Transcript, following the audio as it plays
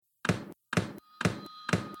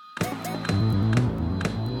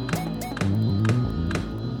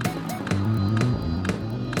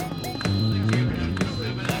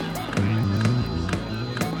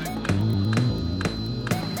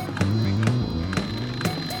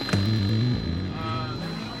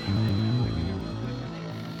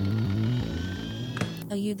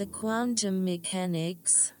Are you the quantum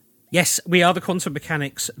mechanics? Yes, we are the Quantum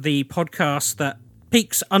Mechanics, the podcast that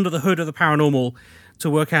peeks under the hood of the paranormal to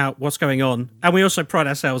work out what's going on. And we also pride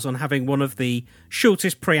ourselves on having one of the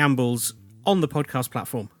shortest preambles on the podcast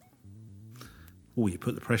platform. Oh, you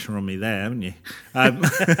put the pressure on me there, haven't you? I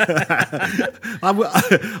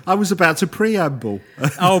was about to preamble.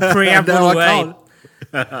 Oh, preamble no, away.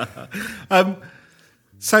 I can't.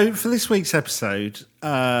 So for this week's episode,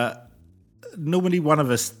 normally one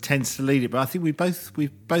of us tends to lead it, but I think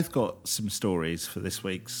we've both got some stories for this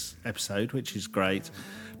week's episode, which is great.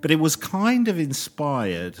 But it was kind of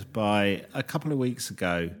inspired by a couple of weeks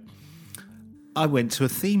ago. I went to a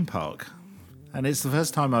theme park, and it's the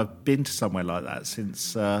first time I've been to somewhere like that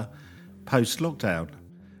since post-lockdown,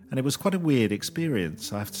 and it was quite a weird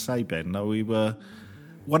experience, I have to say, Ben. We were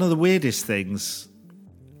one of the weirdest things,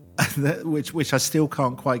 which I still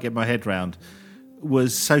can't quite get my head round,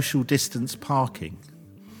 was social distance parking,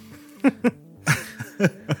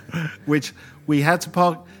 which we had to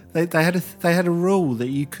park. They had a rule that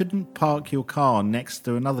you couldn't park your car next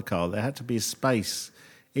to another car. There had to be a space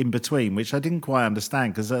in between, which I didn't quite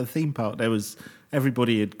understand, because at a theme park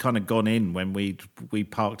everybody had kind of gone in when we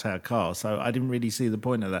parked our car, so I didn't really see the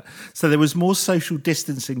point of that. So there was more social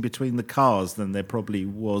distancing between the cars than there probably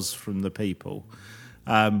was from the people.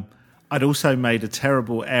 I'd also made a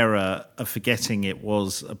terrible error of forgetting it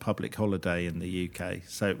was a public holiday in the UK,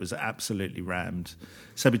 so it was absolutely rammed.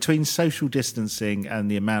 So between social distancing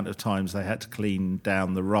and the amount of times they had to clean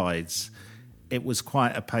down the rides, it was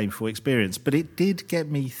quite a painful experience. But it did get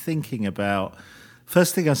me thinking about...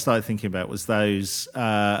 First thing I started thinking about was those...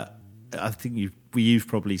 I think you've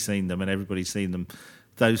probably seen them, and everybody's seen them,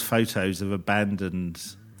 those photos of abandoned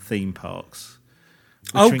theme parks.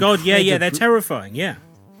 Oh, God, yeah, they're terrifying, yeah.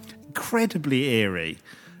 Incredibly eerie.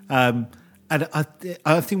 And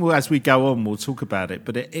I think as we go on, we'll talk about it,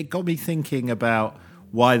 but it got me thinking about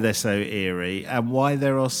why they're so eerie and why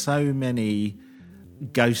there are so many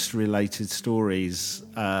ghost-related stories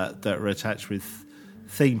that are attached with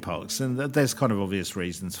theme parks. And there's kind of obvious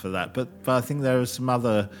reasons for that, but I think there are some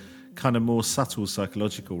other kind of more subtle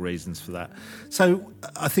psychological reasons for that. So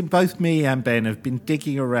I think both me and Ben have been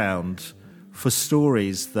digging around for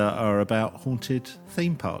stories that are about haunted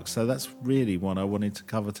theme parks. So that's really what I wanted to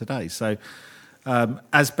cover today. So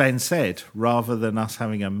as Ben said, rather than us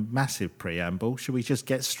having a massive preamble, should we just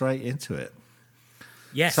get straight into it?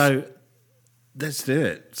 Yes. So let's do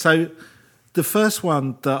it. So the first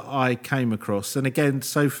one that I came across, and again,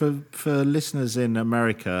 so for listeners in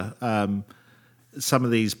America, some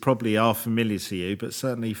of these probably are familiar to you, but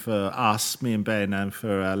certainly for us, me and Ben, and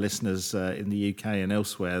for our listeners in the UK and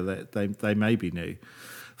elsewhere, they may be new.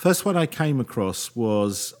 First one I came across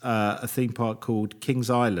was a theme park called Kings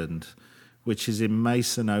Island, which is in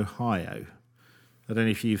Mason, Ohio. I don't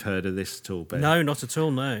know if you've heard of this at all, Ben. No, not at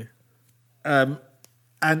all, no.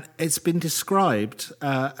 And it's been described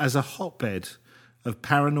as a hotbed of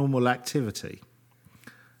paranormal activity.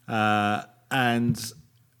 And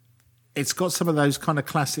it's got some of those kind of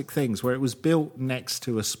classic things where it was built next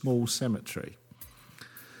to a small cemetery.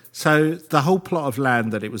 So the whole plot of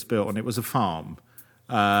land that it was built on, it was a farm.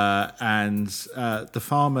 And the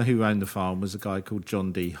farmer who owned the farm was a guy called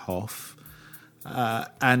John D. Hoff.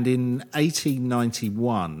 And in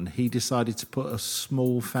 1891, he decided to put a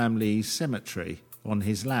small family cemetery on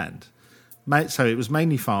his land. So it was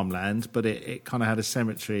mainly farmland, but it kind of had a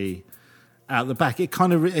cemetery out the back. It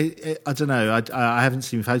kind of, I don't know, I haven't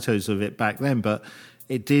seen photos of it back then, but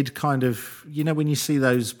it did kind of, you know, when you see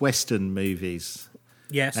those Western movies,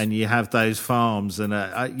 yes, and you have those farms, and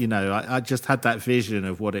I just had that vision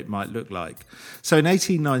of what it might look like. So in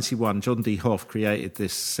 1891, John D. Hoff created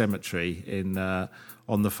this cemetery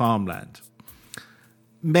on the farmland.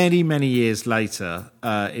 Many, many years later,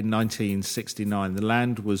 in 1969, the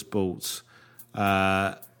land was bought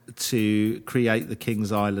to create the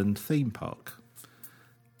Kings Island theme park.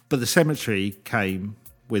 But the cemetery came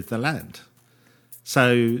with the land.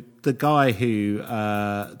 So the guy who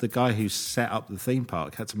set up the theme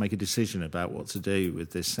park had to make a decision about what to do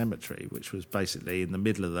with this cemetery, which was basically in the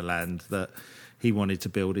middle of the land that he wanted to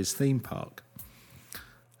build his theme park.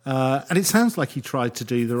 And it sounds like he tried to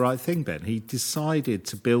do the right thing, Ben. He decided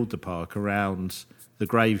to build the park around the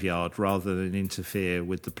graveyard rather than interfere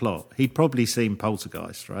with the plot. He'd probably seen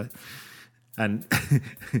Poltergeist, right? And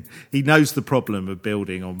he knows the problem of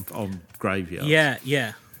building on graveyards.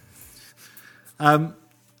 Yeah. But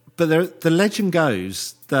the legend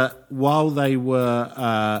goes that while they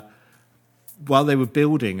were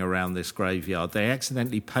building around this graveyard, they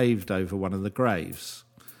accidentally paved over one of the graves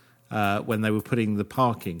when they were putting the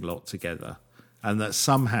parking lot together. and that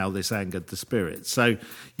somehow this angered the spirits. So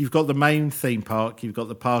you've got the main theme park, you've got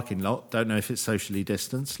the parking lot, don't know if it's socially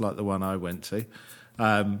distanced like the one I went to,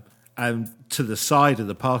 and to the side of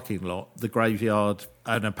the parking lot, the graveyard,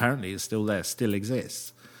 and apparently it's still there, still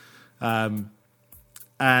exists. And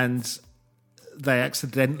they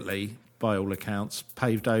accidentally, by all accounts,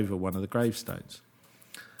 paved over one of the gravestones.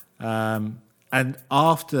 And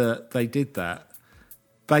after they did that,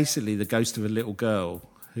 basically the ghost of a little girl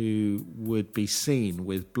who would be seen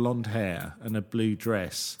with blonde hair and a blue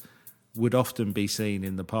dress would often be seen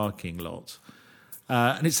in the parking lot.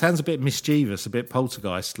 And it sounds a bit mischievous, a bit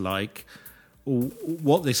poltergeist-like.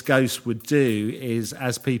 What this ghost would do is,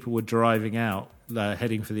 as people were driving out,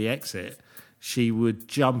 heading for the exit, she would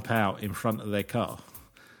jump out in front of their car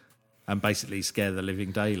and basically scare the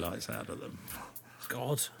living daylights out of them.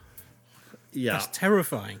 God. Yeah. That's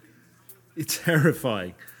terrifying. It's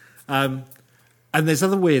terrifying. And there's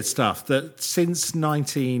other weird stuff that since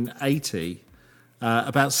 1980,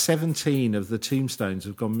 about 17 of the tombstones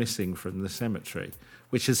have gone missing from the cemetery,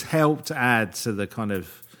 which has helped add to the kind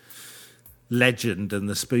of legend and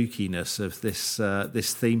the spookiness of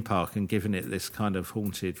this theme park and given it this kind of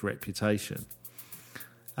haunted reputation.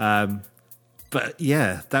 But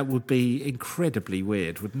yeah, that would be incredibly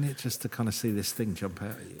weird, wouldn't it? Just to kind of see this thing jump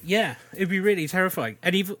out at you. Yeah, it'd be really terrifying.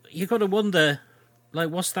 And you've got to wonder, like,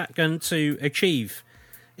 what's that going to achieve?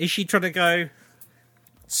 Is she trying to go,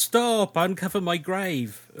 stop, uncover my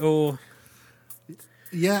grave? Or...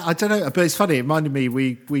 Yeah, I don't know. But it's funny. It reminded me,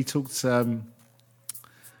 we talked... I'm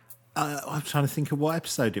trying to think of what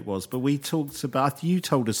episode it was, but we talked about... You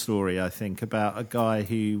told a story, I think, about a guy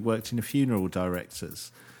who worked in a funeral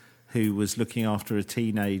directors who was looking after a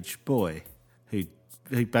teenage boy who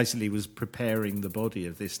basically was preparing the body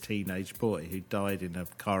of this teenage boy who died in a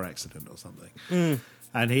car accident or something. Mm.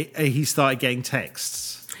 And he started getting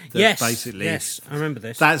texts. Yes, I remember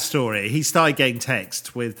this. That story. He started getting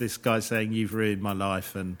texts with this guy saying, "You've ruined my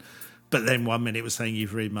life," but then 1 minute was saying,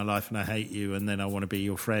 "You've ruined my life and I hate you," and then "I want to be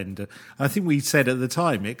your friend." I think we said at the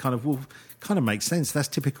time, it kind of makes sense. That's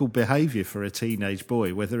typical behaviour for a teenage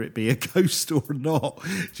boy, whether it be a ghost or not.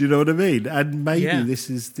 Do you know what I mean? And maybe this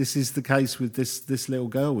is the case with this little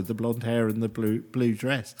girl with the blonde hair and the blue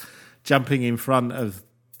dress, jumping in front of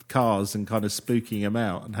cars and kind of spooking them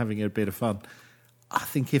out and having a bit of fun. I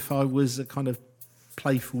think if I was a kind of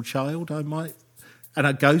playful child, I might, and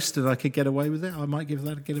a ghost, and I could get away with it, I might give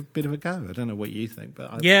that a bit of a go. I don't know what you think,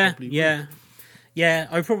 but I probably would.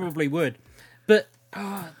 I probably would. But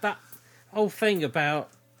that whole thing about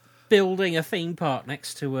building a theme park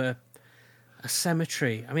next to a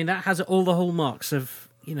cemetery, I mean, that has all the hallmarks of,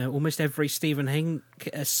 almost every Stephen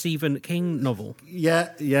King novel.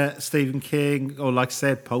 Yeah, Stephen King, or like I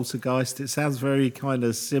said, Poltergeist. It sounds very kind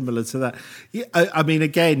of similar to that. Yeah, I mean,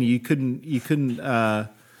 again, you couldn't.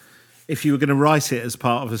 If you were going to write it as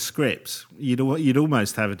part of a script, you'd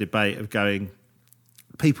almost have a debate of going,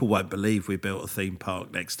 people won't believe we built a theme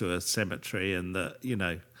park next to a cemetery, and that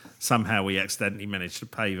somehow we accidentally managed to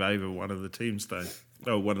pave over one of the tombstones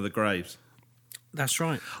or one of the graves. That's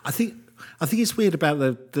right. I think it's weird about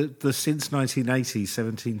the since 1980,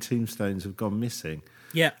 17 tombstones have gone missing.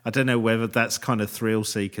 Yeah. I don't know whether that's kind of thrill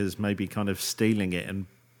seekers maybe kind of stealing it and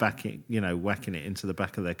whacking it into the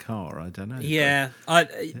back of their car. I don't know. Yeah,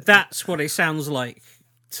 that's what it sounds like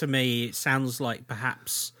to me. It sounds like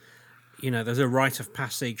perhaps, there's a rite of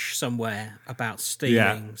passage somewhere about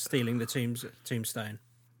stealing the tombstone.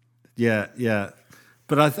 Yeah.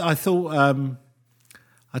 But I thought...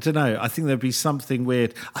 I don't know. I think there'd be something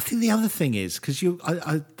weird. I think the other thing is, because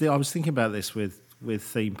I was thinking about this with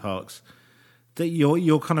theme parks, that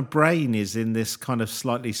your kind of brain is in this kind of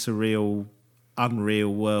slightly surreal,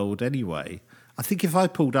 unreal world anyway. I think if I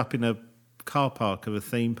pulled up in a car park of a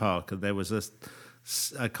theme park and there was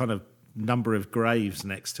a kind of number of graves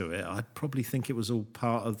next to it, I'd probably think it was all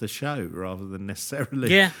part of the show rather than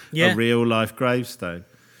necessarily a real life gravestone.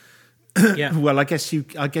 Yeah. Well, I guess you've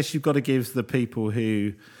got to give the people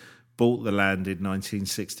who bought the land in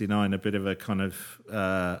 1969 a bit of a kind of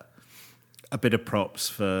a bit of props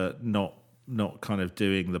for not kind of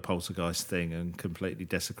doing the poltergeist thing and completely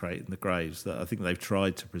desecrating the graves. That I think they've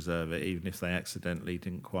tried to preserve it, even if they accidentally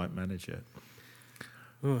didn't quite manage it.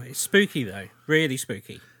 Oh, it's spooky though, really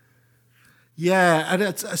spooky. Yeah,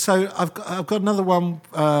 and so I've got another one.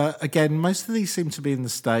 Again, most of these seem to be in the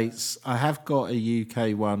States. I have got a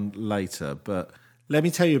UK one later, but let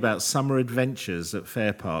me tell you about Summer Adventures at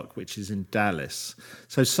Fair Park, which is in Dallas.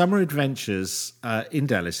 So Summer Adventures in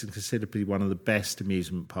Dallas is considered to be one of the best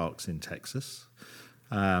amusement parks in Texas.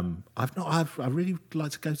 I really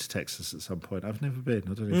like to go to Texas at some point. I've never been.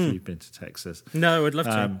 I don't know if you've been to Texas. No, I'd love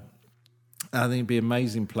to. I think it'd be an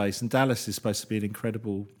amazing place. And Dallas is supposed to be an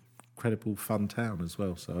incredible fun town as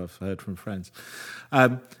well. So I've heard from friends.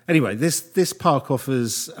 Anyway, this park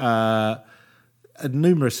offers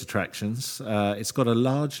numerous attractions. It's got a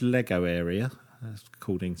large Lego area,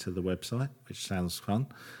 according to the website, which sounds fun,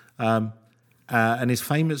 and is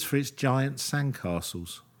famous for its giant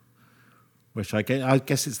sandcastles. Which I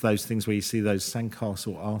guess it's those things where you see those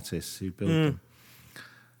sandcastle artists who build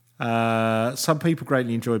them. Some people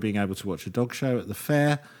greatly enjoy being able to watch a dog show at the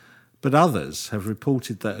fair, but others have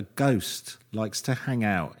reported that a ghost likes to hang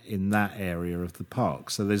out in that area of the park.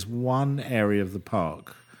 So there's one area of the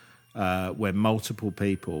park where multiple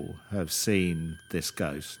people have seen this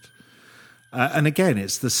ghost. And again,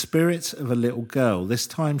 it's the spirit of a little girl. This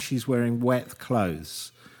time she's wearing wet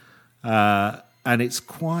clothes. And it's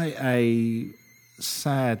quite a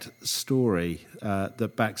sad story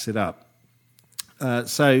that backs it up.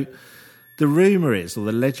 So the rumour is, or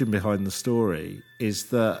the legend behind the story, is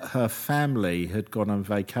that her family had gone on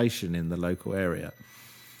vacation in the local area.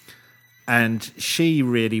 And she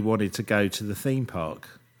really wanted to go to the theme park.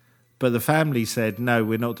 But the family said, no,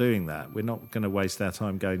 we're not doing that. We're not going to waste our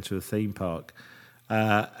time going to a theme park.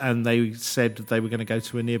 And they said they were going to go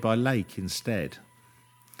to a nearby lake instead.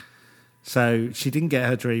 So she didn't get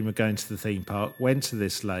her dream of going to the theme park, went to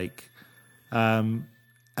this lake, and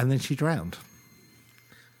then she drowned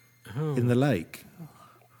in the lake.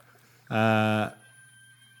 And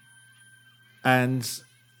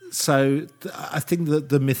so I think that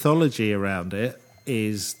the mythology around it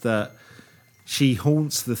is that she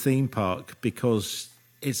haunts the theme park because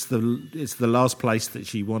it's the last place that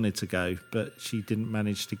she wanted to go, but she didn't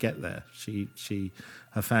manage to get there.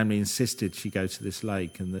 Her family insisted she go to this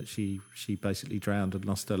lake, and that she basically drowned and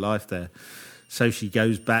lost her life there. So she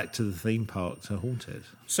goes back to the theme park to haunt it.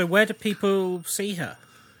 So where do people see her?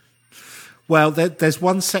 Well, there's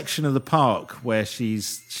one section of the park where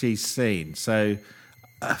she's seen. So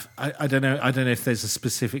I don't know. I don't know if there's a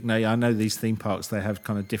specific name. I know these theme parks, they have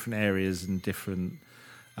kind of different areas and different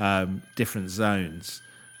zones.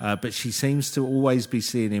 But she seems to always be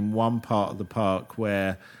seen in one part of the park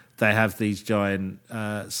where they have these giant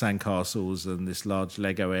sandcastles and this large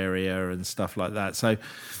Lego area and stuff like that. So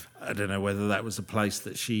I don't know whether that was a place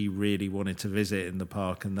that she really wanted to visit in the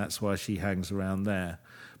park, and that's why she hangs around there.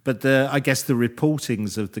 But I guess the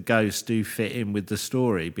reportings of the ghost do fit in with the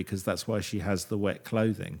story, because that's why she has the wet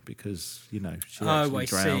clothing, because, she actually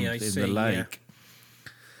drowned in the lake.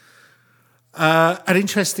 Yeah. And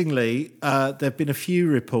interestingly, there have been a few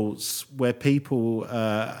reports where people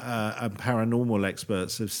and paranormal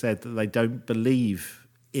experts have said that they don't believe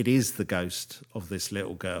it is the ghost of this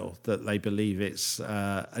little girl, that they believe it's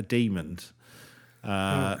a demon.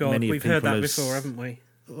 Oh, God, we've heard that before, haven't we?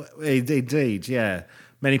 Indeed, yeah.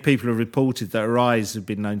 Many people have reported that her eyes have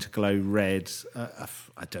been known to glow red.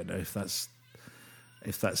 I don't know if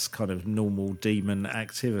that's kind of normal demon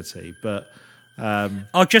activity, but...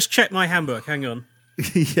 I'll just check my handbook. Hang on.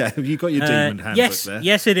 Yeah, have you got your demon handbook there?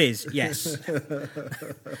 Yes, it is. Yes.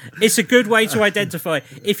 It's a good way to identify.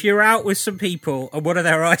 If you're out with some people and one of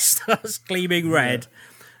their eyes starts gleaming red,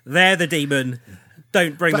 they're the demon.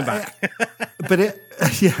 Don't bring them back.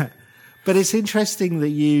 But it's interesting that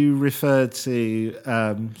you referred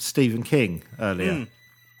to Stephen King earlier.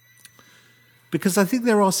 Because I think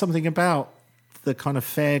there are something about the kind of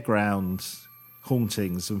fairground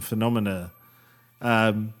hauntings and phenomena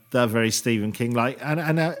that are very Stephen King-like.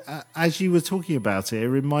 And as you were talking about it, it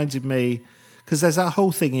reminded me, because there's that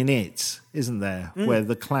whole thing in It, isn't there, where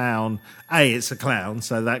the clown, it's a clown,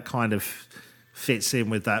 so that kind of fits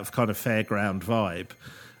in with that kind of fairground vibe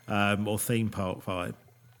or theme park vibe.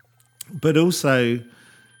 But also,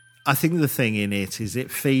 I think the thing in It is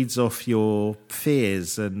it feeds off your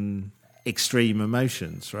fears and extreme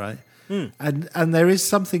emotions, right? And there is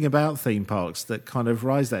something about theme parks that kind of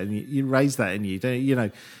raise that in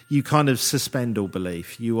you. You kind of suspend all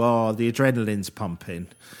belief. The adrenaline's pumping,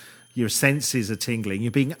 your senses are tingling,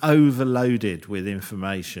 you're being overloaded with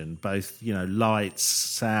information, both lights,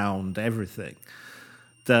 sound, everything.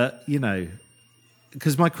 That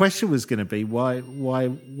because my question was going to be why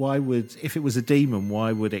would, if it was a demon,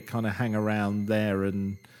 why would it kind of hang around there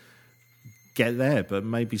and get there? But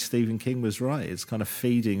maybe Stephen King was right. It's kind of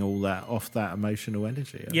feeding all that off that emotional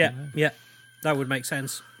energy. Yeah, that would make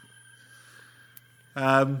sense.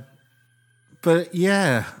 But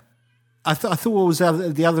yeah, I thought what was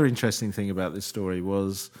the other interesting thing about this story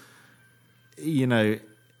was, the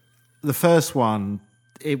first one,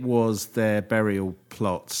 it was their burial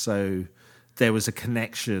plot, so there was a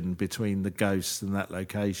connection between the ghosts and that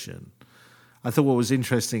location. I thought what was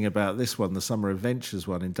interesting about this one, the Summer Adventures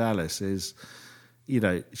one in Dallas, is,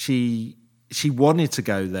 she she wanted to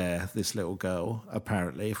go there, this little girl,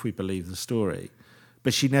 apparently, if we believe the story,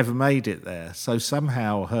 but she never made it there. So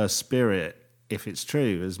somehow her spirit, if it's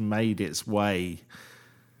true, has made its way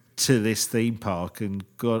to this theme park and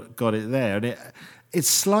got it there. And it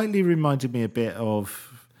slightly reminded me a bit of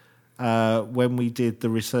when we did the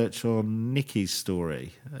research on Nikki's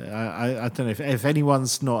story. I don't know if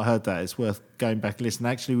anyone's not heard that, it's worth going back and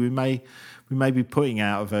listening. Actually, we may be putting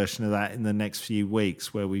out a version of that in the next few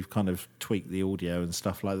weeks where we've kind of tweaked the audio and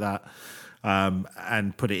stuff like that,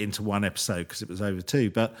 and put it into one episode because it was over two.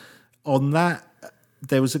 But on that,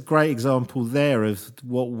 there was a great example there of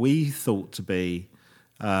what we thought to be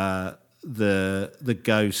the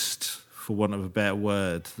ghost, for want of a better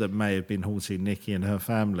word, that may have been haunting Nikki and her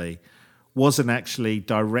family, wasn't actually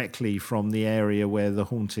directly from the area where the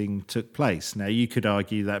haunting took place. Now, you could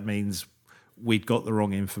argue that means we'd got the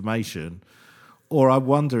wrong information, or I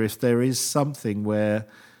wonder if there is something where,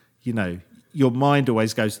 your mind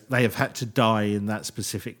always goes, they have had to die in that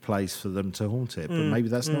specific place for them to haunt it, but maybe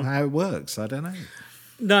that's not how it works. I don't know.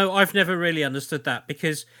 No, I've never really understood that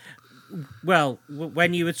because, well,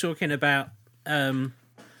 when you were talking about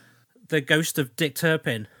the ghost of Dick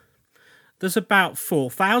Turpin, there's about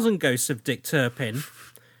 4,000 ghosts of Dick Turpin.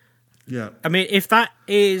 Yeah. I mean, if that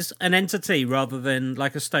is an entity rather than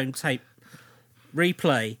like a stone tape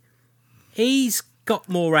replay, he's got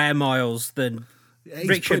more air miles than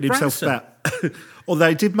Richard Branson. Although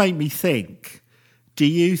it did make me think, do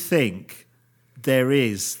you think there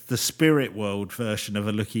is the spirit world version of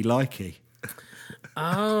a looky-likey?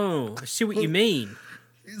 Oh, I see what you mean.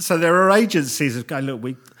 So there are agencies of going,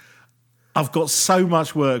 look, I've got so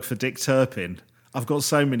much work for Dick Turpin. I've got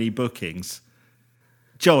so many bookings.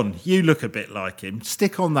 John, you look a bit like him.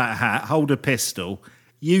 Stick on that hat, hold a pistol.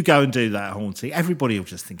 You go and do that haunting. Everybody will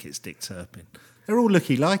just think it's Dick Turpin. They're all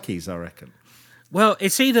looky-likeys, I reckon. Well,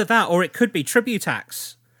 it's either that or it could be tribute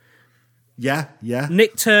acts. Yeah.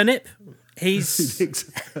 Nick Turnip, he's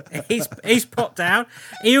popped out.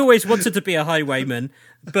 He always wanted to be a highwayman,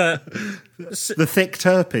 but the Thick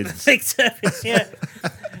Turpins. Thick Turpins, yeah.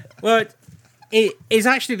 Well, it is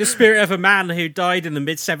actually the spirit of a man who died in the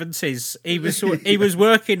mid-70s. He was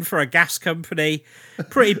working for a gas company,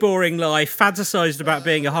 pretty boring life, fantasized about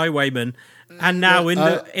being a highwayman, and now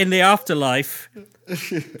in the afterlife,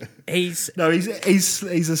 he's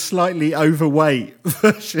a slightly overweight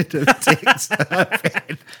version of Dick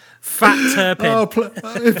Turpin. Fat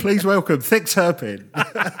Turpin. Please welcome Thick Turpin.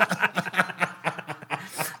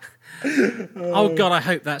 Oh God, I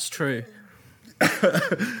hope that's true.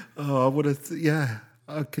 I would have. Yeah.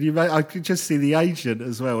 Can you? I could just see the agent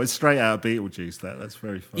as well. It's straight out of Beetlejuice. That's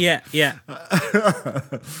very funny. Yeah. Yeah.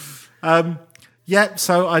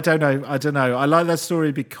 So I don't know. I like that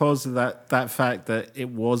story because of that fact that it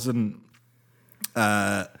wasn't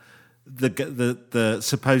the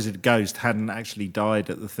supposed ghost hadn't actually died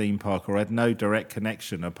at the theme park or had no direct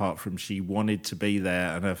connection apart from she wanted to be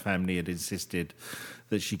there and her family had insisted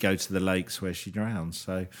that she go to the lakes where she drowned.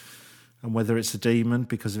 So. And whether it's a demon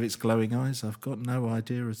because of its glowing eyes, I've got no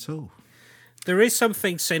idea at all. There is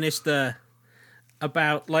something sinister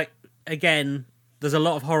about, again, there's a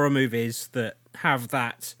lot of horror movies that have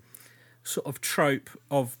that sort of trope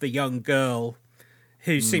of the young girl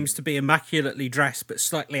who seems to be immaculately dressed but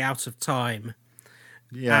slightly out of time.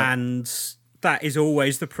 Yeah. And that is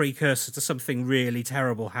always the precursor to something really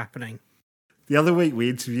terrible happening. The other week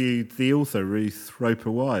we interviewed the author, Ruth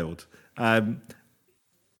Roper-Wilde,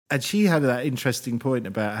 and she had that interesting point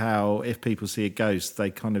about how if people see a ghost,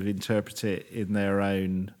 they kind of interpret it in their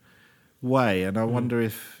own way. And I wonder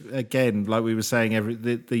if, again, like we were saying,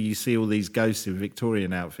 you see all these ghosts in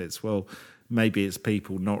Victorian outfits. Well, maybe it's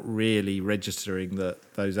people not really registering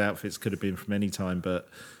that those outfits could have been from any time, but,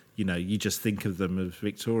 you just think of them as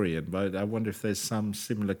Victorian. But I wonder if there's some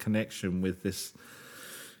similar connection with this,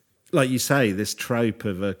 like you say, this trope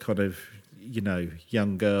of a kind of,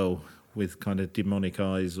 young girl with kind of demonic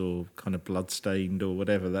eyes or kind of blood-stained or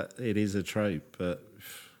whatever. That it is a trope, but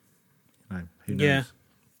who knows?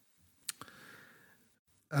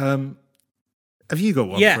 Yeah. Have you got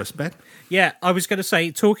one for us, Ben? Yeah, I was going to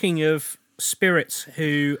say, talking of spirits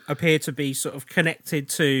who appear to be sort of connected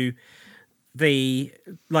to the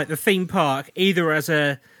theme park, either as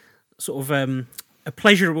a sort of a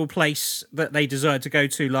pleasurable place that they desire to go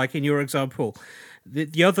to, like in your example.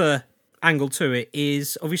 The other angle to it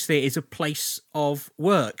is obviously it is a place of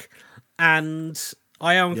work, and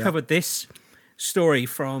I uncovered this story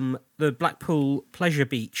from the Blackpool Pleasure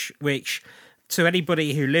Beach, which to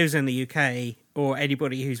anybody who lives in the UK or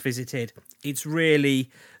anybody who's visited, it's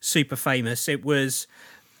really super famous. It was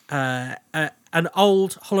an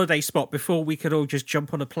old holiday spot before we could all just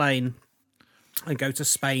jump on a plane and go to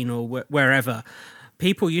Spain or wherever,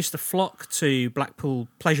 people used to flock to Blackpool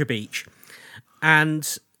Pleasure Beach,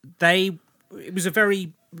 and it was a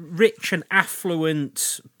very rich and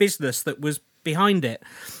affluent business that was behind it.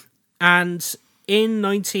 And in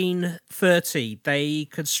 1930, they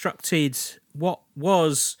constructed what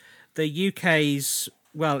was the UK's,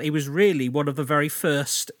 well, it was really one of the very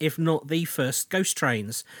first, if not the first, ghost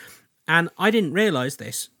trains. And I didn't realise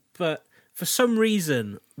this, but for some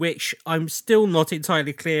reason, which I'm still not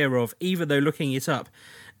entirely clear of, even though looking it up,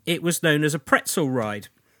 it was known as a pretzel ride.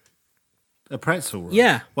 A pretzel ride?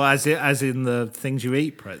 Yeah. Well, as in the things you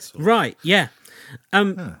eat pretzel. Right, yeah.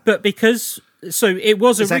 But because... So it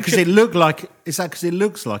was Is that because it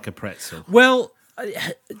looks like a pretzel? Well,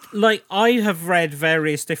 like I have read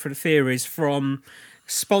various different theories from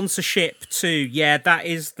sponsorship to that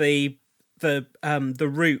is the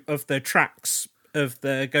route of the tracks of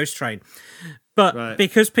the ghost train. But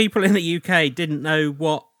because people in the UK didn't know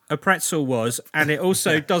what a pretzel was, and it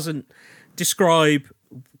also doesn't describe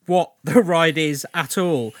what the ride is at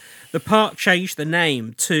all, the park changed the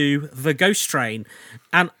name to the Ghost Train.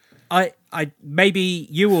 And I maybe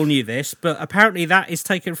you all knew this, but apparently that is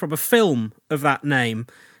taken from a film of that name,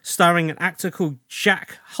 starring an actor called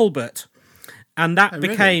Jack Hulbert, and that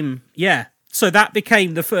became so that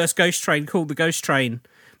became the first ghost train called the Ghost Train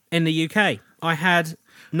in the UK. I had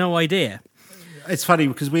no idea. It's funny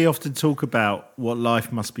because we often talk about what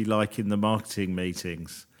life must be like in the marketing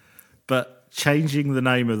meetings, but changing the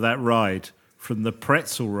name of that ride from the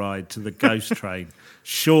pretzel ride to the Ghost Train,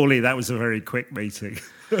 surely that was a very quick meeting.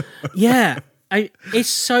 Yeah, it's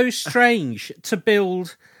so strange to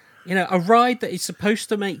build, a ride that is supposed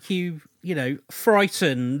to make you,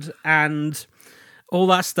 frightened and all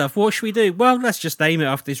that stuff. What should we do? Well, let's just name it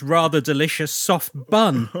after this rather delicious soft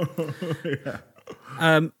bun.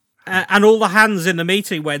 And all the hands in the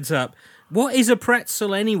meeting went up. What is a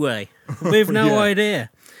pretzel anyway? We've no idea.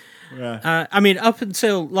 Yeah. Up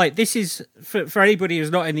until, this is, for anybody who's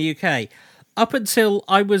not in the UK, up until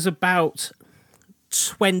I was about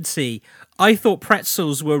 20, I thought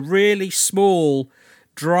pretzels were really small,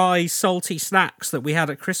 dry, salty snacks that we had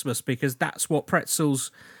at Christmas because that's what pretzels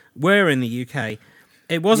were in the UK.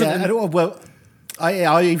 It wasn't.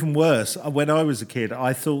 Yeah, I even worse. When I was a kid,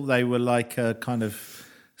 I thought they were like a kind of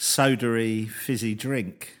soda-y, fizzy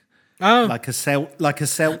drink. Oh, like a seltzer.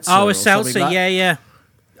 Oh, a seltzer. Yeah.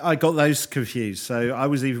 I got those confused, so I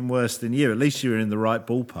was even worse than you. At least you were in the right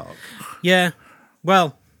ballpark. Yeah.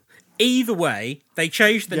 Well, either way, they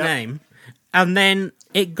changed the name, and then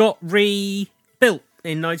it got rebuilt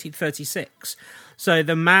in 1936. So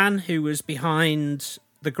the man who was behind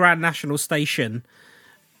the Grand National Station,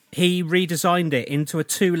 he redesigned it into a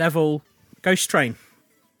 2-level ghost train.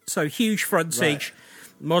 So huge frontage,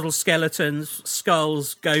 model skeletons,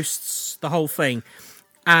 skulls, ghosts, the whole thing.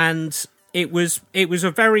 And it was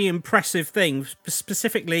a very impressive thing.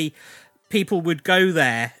 Specifically, people would go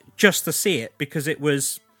there just to see it because it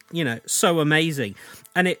was, so amazing.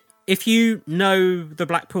 And if you know the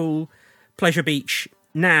Blackpool Pleasure Beach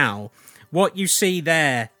now, what you see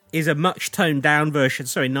there is a much toned down version.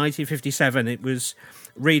 So in 1957, it was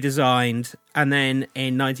redesigned, and then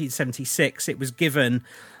in 1976, it was given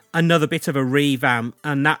another bit of a revamp,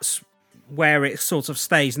 and that's where it sort of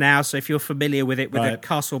stays now. So if you're familiar with it, with the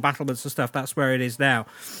castle battlements and stuff, that's where it is now.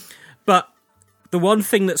 But the one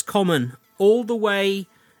thing that's common all the way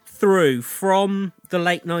through from the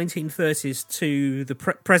late 1930s to the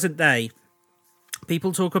present day,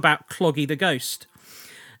 people talk about Cloggy the Ghost.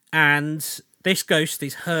 And this ghost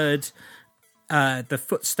is heard, the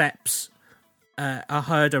footsteps are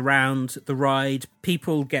heard around the ride.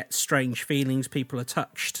 People get strange feelings. People are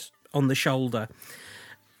touched on the shoulder.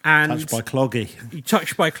 And touched by Cloggy.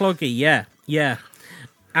 Touched by Cloggy, yeah.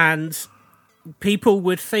 And people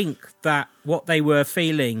would think that what they were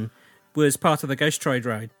feeling was part of the Ghost Train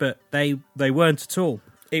ride, but they weren't at all.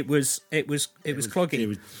 It was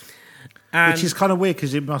Cloggy. Which is kind of weird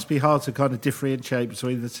because it must be hard to kind of differentiate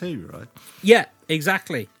between the two, right? Yeah,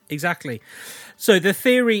 exactly. So the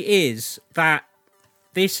theory is that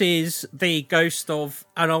this is the ghost of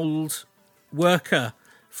an old worker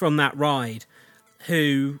from that ride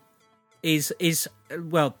who is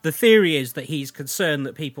the theory is that he's concerned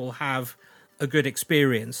that people have a good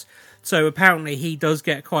experience. So apparently he does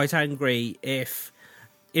get quite angry if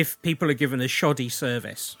people are given a shoddy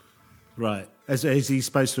service. Right. Is he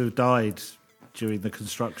supposed to have died during the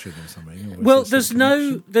construction or something? Or well, there's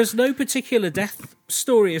no particular death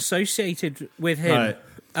story associated with him.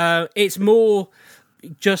 Right. It's more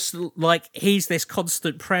just like he's this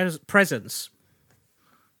constant presence.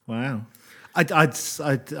 Wow. I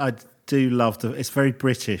do love it's very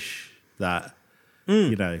British, that.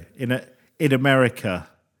 You know, in America,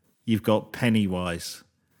 you've got Pennywise,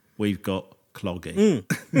 we've got Cloggy.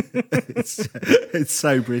 It's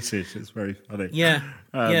so British. It's very funny. Yeah,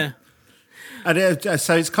 yeah. And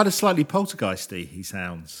so it's kind of slightly poltergeisty. He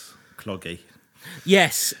sounds, Cloggy.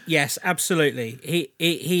 Yes, absolutely.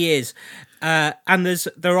 He is, and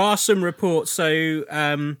there are some reports. So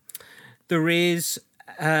there is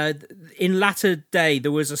in latter day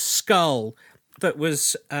there was a skull that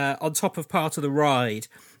was on top of part of the ride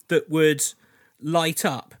that would light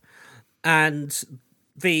up, and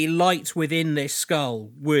the light within this skull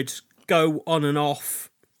would go on and off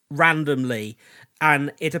randomly,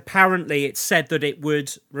 and it's said that it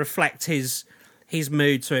would reflect his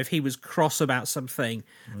mood. So if he was cross about something,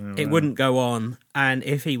 it wouldn't go on, and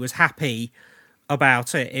if he was happy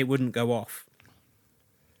about it, it wouldn't go off.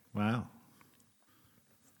 Wow.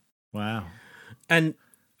 And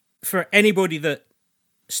for anybody that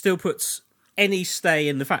still puts any stay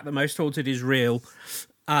in the fact that Most Haunted is real,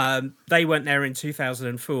 they went there in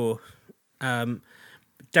 2004.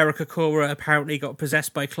 Derek Okora apparently got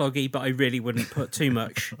possessed by Cloggy, but I really wouldn't put too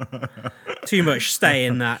much stay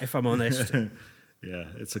in that, if I'm honest. Yeah,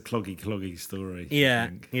 it's a cloggy story.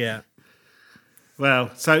 Yeah.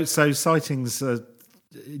 Well, so sightings,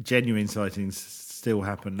 genuine sightings, still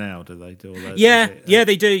happen now, do they? Do all those? Yeah,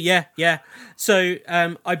 they do. Yeah. So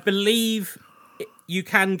I believe you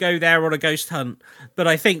can go there on a ghost hunt, but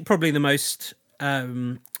I think probably the most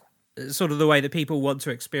sort of the way that people want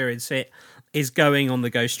to experience it is going on the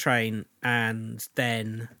ghost train and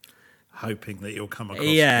then hoping that you'll come across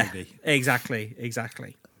Cloggy.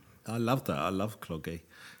 Exactly. I love that. I love Cloggy.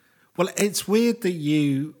 Well, it's weird that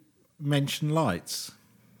you mention lights,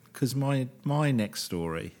 because my next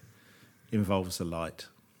story involves a light,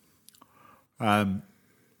 and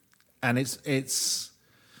it's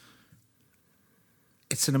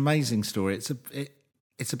an amazing story.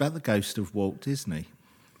 It's about the ghost of Walt Disney.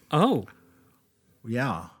 Oh,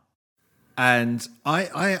 yeah. And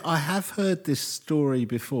I have heard this story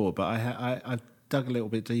before, but I've dug a little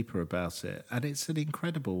bit deeper about it, and it's an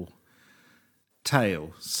incredible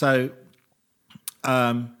tale. So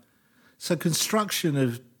construction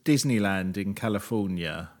of Disneyland in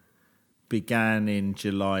California began in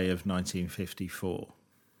July of 1954.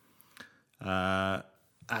 And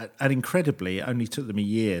incredibly, it only took them a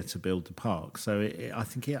year to build the park. So I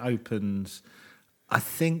think it opened. I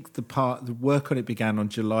think the work on it began on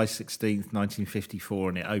July 16th, 1954,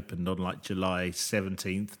 and it opened on like July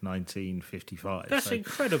 17th, 1955. That's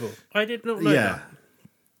incredible. I did not know that.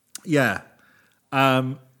 Yeah.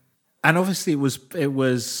 And obviously it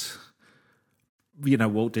was, you know,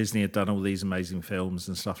 Walt Disney had done all these amazing films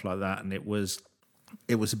and stuff like that, and it was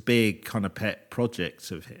a big kind of pet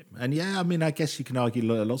project of him. And yeah, I mean, I guess you can argue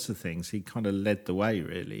lots of things. He kind of led the way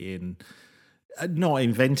really in not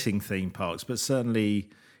inventing theme parks, but certainly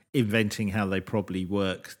inventing how they probably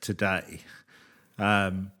work today,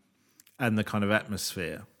 and the kind of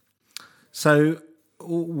atmosphere. So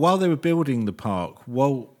while they were building the park,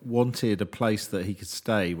 Walt wanted a place that he could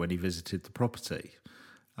stay when he visited the property.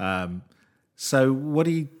 So what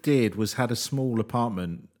he did was had a small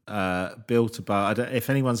apartment built about. I don't, if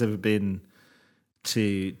anyone's ever been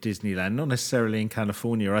to Disneyland, not necessarily in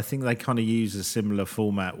California, I think they kind of use a similar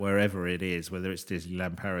format wherever it is, whether it's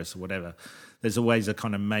Disneyland Paris or whatever. There's always a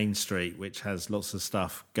kind of main street which has lots of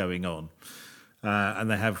stuff going on,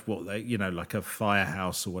 and they have like a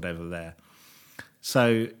firehouse or whatever there.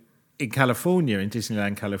 So in California, in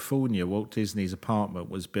Disneyland California, Walt Disney's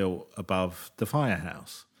apartment was built above the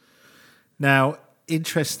firehouse. Now,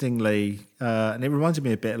 interestingly, and it reminded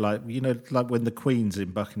me a bit like when the Queen's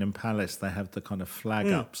in Buckingham Palace, they have the kind of flag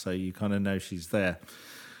up, so you kind of know she's there.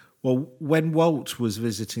 Well, when Walt was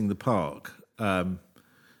visiting the park,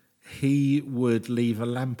 he would leave a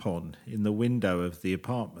lamp on in the window of the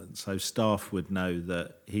apartment, so staff would know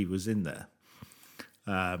that he was in there.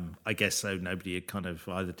 I guess so nobody would kind of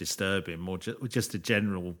either disturb him or just a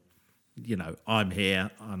general, I'm here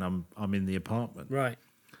and I'm in the apartment. Right.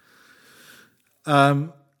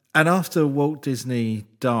 And after Walt Disney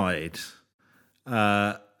died,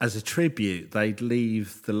 as a tribute, they'd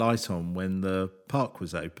leave the light on when the park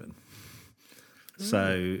was open.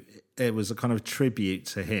 So it was a kind of tribute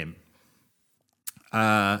to him.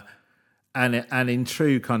 And in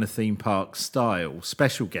true kind of theme park style,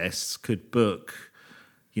 special guests could book,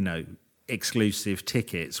 exclusive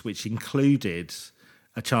tickets, which included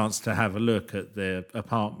a chance to have a look at the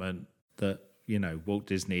apartment that Walt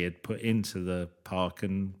Disney had put into the park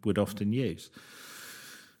and would often use.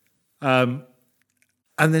 And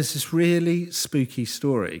there's this really spooky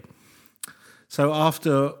story. So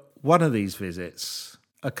after one of these visits,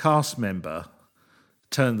 a cast member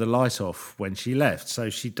turned the light off when she left. So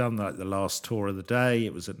she'd done like the last tour of the day.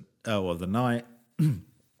 It was of the night.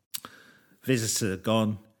 Visitor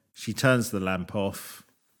gone. She turns the lamp off,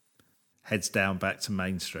 heads down back to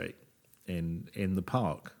Main Street in the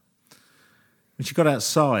park. When she got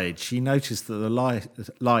outside, she noticed that the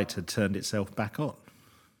light had turned itself back on.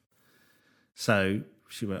 So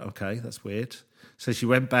she went, okay, that's weird. So she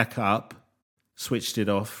went back up, switched it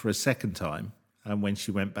off for a second time, and when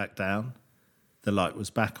she went back down, the light was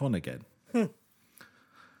back on again. On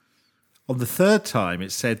the third time,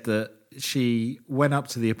 it said that she went up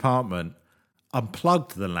to the apartment,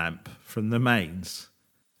 unplugged the lamp from the mains,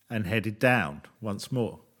 and headed down once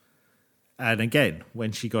more. And again,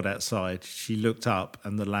 when she got outside, she looked up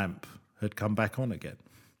and the lamp had come back on again.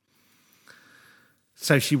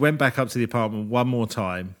 So she went back up to the apartment one more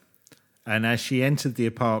time, and as she entered the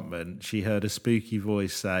apartment, she heard a spooky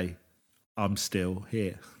voice say, "I'm still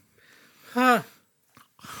here." Huh.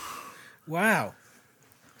 Wow.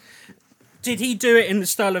 Did he do it in the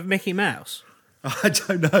style of Mickey Mouse? I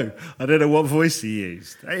don't know. I don't know what voice he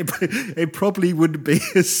used. It probably wouldn't be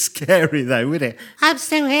as scary, though, would it? "I'm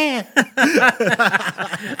still here."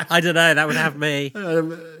 I don't know. That would have me.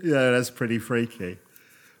 Yeah, that's pretty freaky.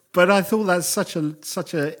 But I thought that's such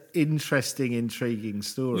a interesting, intriguing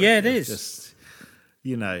story. Yeah, it is. Just,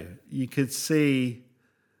 you could see,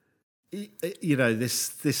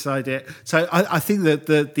 this idea. So I think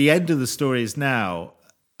that the end of the story is now,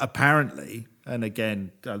 apparently, and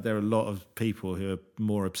again, there are a lot of people who are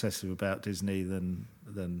more obsessive about Disney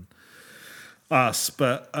than us,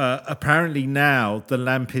 but apparently now the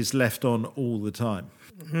lamp is left on all the time.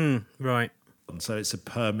 Right. So it's a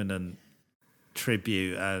permanent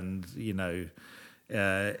tribute, and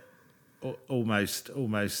almost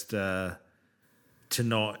to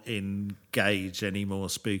not engage any more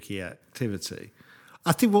spooky activity.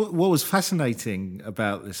 I think what was fascinating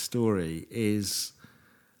about this story is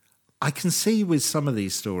I can see with some of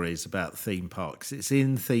these stories about theme parks, it's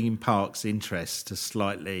in theme parks' interest to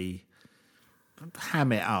slightly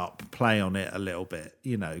ham it up, play on it a little bit,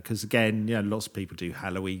 because again, lots of people do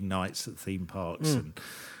Halloween nights at theme parks and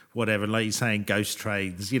whatever, like you're saying, ghost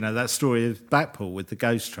trains, that story of Blackpool with the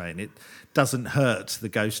ghost train, it doesn't hurt the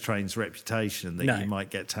ghost train's reputation that you might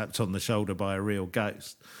get tapped on the shoulder by a real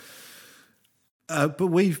ghost. But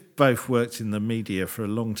we've both worked in the media for a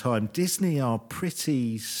long time. Disney are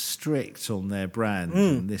pretty strict on their brand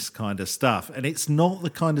and this kind of stuff. And it's not the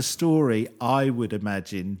kind of story I would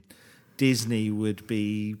imagine Disney would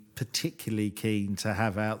be particularly keen to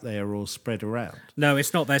have out there or spread around. No,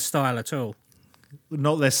 it's not their style at all.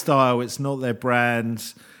 Not their style, it's not their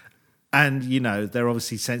brand. And, they're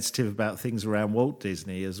obviously sensitive about things around Walt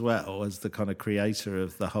Disney as well as the kind of creator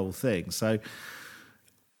of the whole thing. So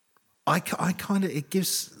I kind of,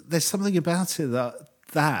 there's something about it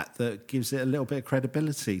that gives it a little bit of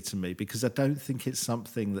credibility to me, because I don't think it's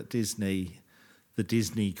something that the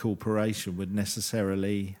Disney Corporation would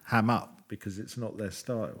necessarily ham up, because it's not their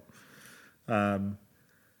style. And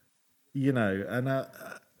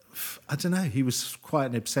I don't know, he was quite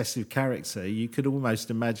an obsessive character. You could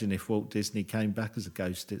almost imagine if Walt Disney came back as a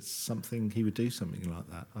ghost, he would do something like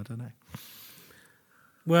that. I don't know.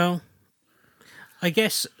 Well, I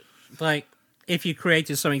guess, if you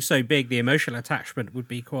created something so big, the emotional attachment would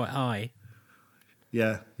be quite high.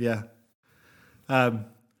 Yeah.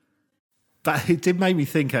 But it did make me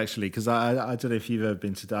think, actually, because I don't know if you've ever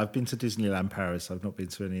been to... I've been to Disneyland Paris. I've not been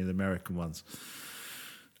to any of the American ones.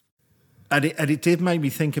 And it did make me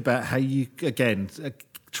think about how you, again,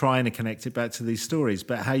 trying to connect it back to these stories,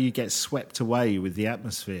 but how you get swept away with the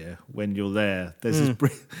atmosphere when you're there. There's this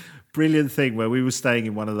brilliant thing where we were staying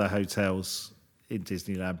in one of the hotels in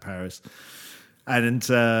Disneyland Paris, and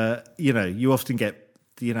you often get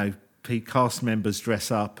cast members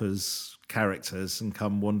dress up as characters and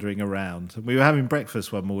come wandering around. And we were having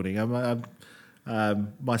breakfast one morning.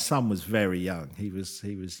 My son was very young. He was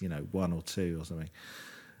 1 or 2 or something.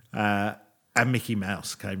 And Mickey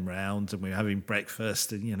Mouse came round, and we were having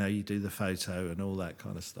breakfast, and you do the photo and all that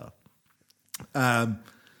kind of stuff. And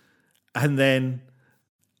then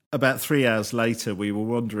about 3 hours later, we were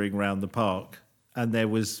wandering around the park, and there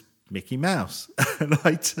was Mickey Mouse. And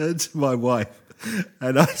I turned to my wife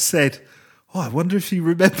and I said, "Oh, I wonder if he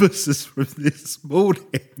remembers us from this morning."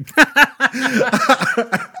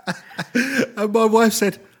 And my wife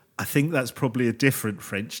said, "I think that's probably a different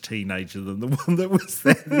French teenager than the one that was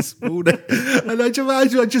there this morning." And I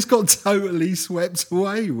just got totally swept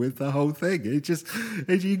away with the whole thing.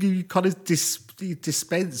 You kind of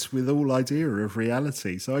dispense with all idea of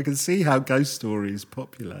reality. So I can see how ghost stories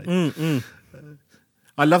populate.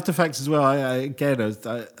 I love the fact as well, I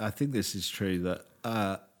think this is true, that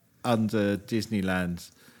under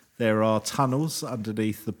Disneyland, there are tunnels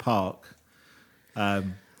underneath the park,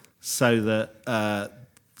 so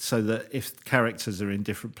that if characters are in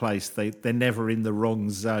different place, they're never in the wrong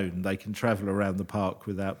zone. They can travel around the park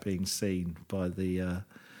without being seen by the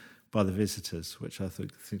visitors, which I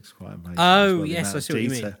think is quite amazing. Oh, yes, I see what you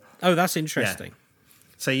mean. Oh, that's interesting. Yeah.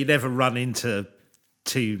 So you never run into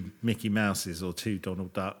 2 Mickey Mouses or 2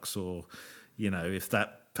 Donald Ducks, or, if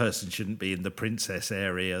that person shouldn't be in the princess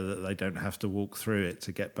area, that they don't have to walk through it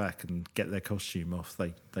to get back and get their costume off.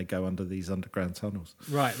 They go under these underground tunnels.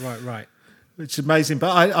 Right. Which is amazing.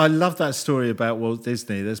 But I love that story about Walt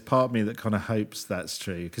Disney. There's part of me that kind of hopes that's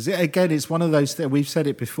true. Because, again, it's one of those things, we've said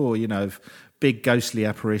it before, of big ghostly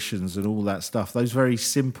apparitions and all that stuff. Those very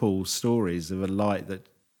simple stories of a light that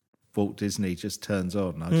Walt Disney just turns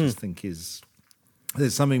on, I just think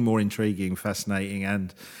there's something more intriguing, fascinating,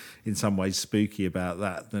 and in some ways spooky about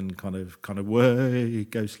that than kind of whoa,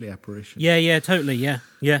 ghostly apparition. Yeah, totally, yeah.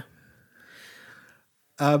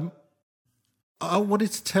 I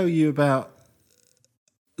wanted to tell you about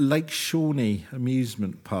Lake Shawnee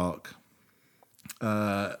Amusement Park,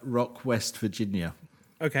 Rock, West Virginia.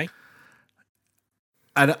 Okay.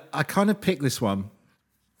 And I kind of picked this one.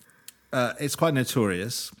 It's quite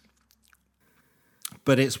notorious,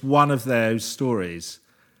 but it's one of those stories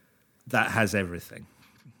that has everything.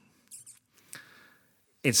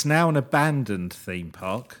 It's now an abandoned theme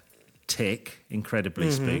park. Tick,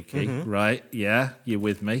 incredibly spooky, right? Yeah, you're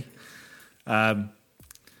with me.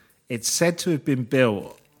 It's said to have been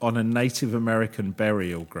built on a Native American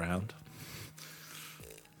burial ground.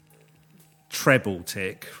 Treble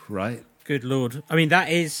tick, right? Good Lord. I mean, that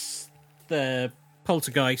is the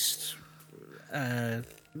Poltergeist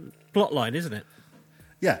plot line, isn't it?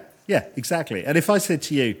 Yeah, exactly. And if I said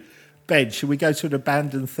to you, Ben, should we go to an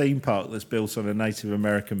abandoned theme park that's built on a Native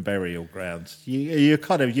American burial ground? You're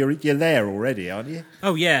there already, aren't you?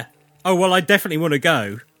 Oh, yeah. Oh, well, I definitely want to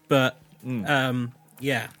go, but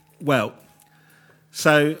yeah. Well,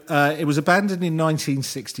 so it was abandoned in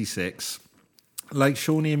 1966. Lake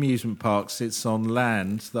Shawnee Amusement Park sits on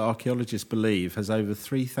land that archaeologists believe has over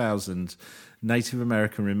 3,000 Native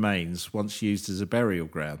American remains once used as a burial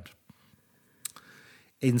ground.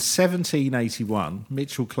 In 1781,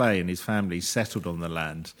 Mitchell Clay and his family settled on the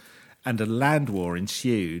land, and a land war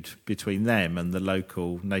ensued between them and the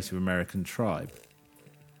local Native American tribe.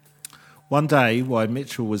 One day, while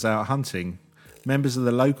Mitchell was out hunting, members of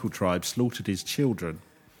the local tribe slaughtered his children.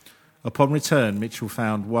 Upon return, Mitchell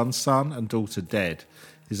found one son and daughter dead.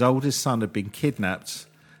 His oldest son had been kidnapped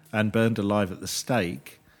and burned alive at the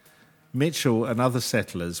stake. Mitchell and other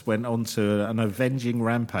settlers went on to an avenging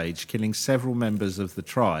rampage, killing several members of the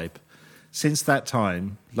tribe. Since that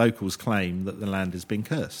time, locals claim that the land has been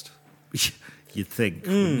cursed. You'd think,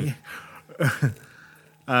 wouldn't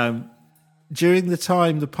you? During the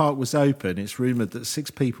time the park was open, it's rumoured that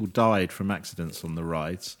 6 people died from accidents on the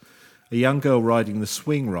rides. A young girl riding the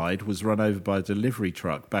swing ride was run over by a delivery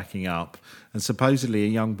truck backing up, and supposedly a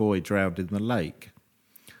young boy drowned in the lake.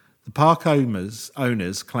 The park owners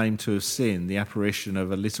claim to have seen the apparition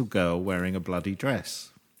of a little girl wearing a bloody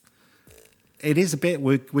dress. It is a bit,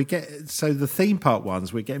 so the theme park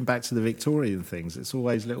ones, we're getting back to the Victorian things. It's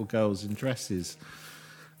always little girls in dresses.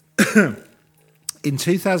 In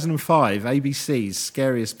 2005, ABC's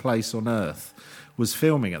Scariest Place on Earth was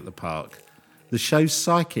filming at the park. The show's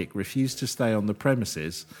psychic refused to stay on the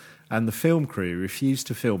premises, and the film crew refused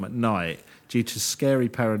to film at night due to scary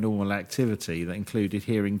paranormal activity that included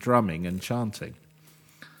hearing drumming and chanting.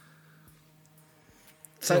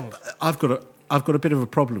 So I've got a bit of a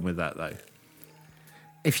problem with that, though.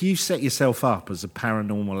 If you set yourself up as a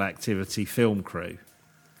paranormal activity film crew,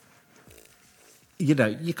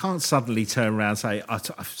 you can't suddenly turn around and say,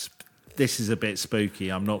 this is a bit spooky,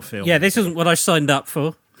 I'm not filming. Yeah, this isn't what I signed up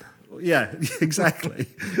for. Yeah, exactly.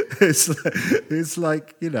 It's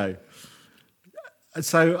like,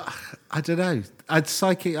 So, I don't know. I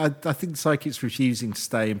think psychics refusing to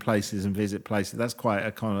stay in places and visit places, that's quite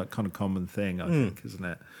a kind of common thing, I think, isn't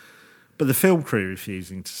it? But the film crew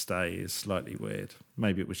refusing to stay is slightly weird.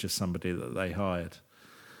 Maybe it was just somebody that they hired.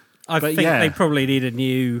 I think they probably need a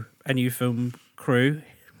new film crew.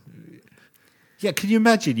 Yeah, can you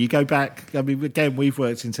imagine? You go back. I mean, again, we've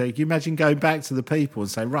worked in tech. Can you imagine going back to the people and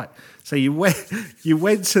saying, right, so you went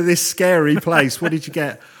to this scary place. What did you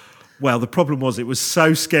get? Well, the problem was it was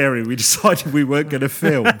so scary. We decided we weren't going to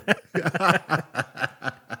film.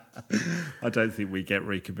 I don't think we get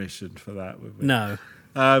recommissioned for that, would we? No.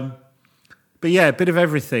 But yeah, a bit of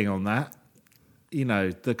everything on that.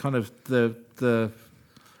 The kind of the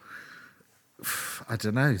I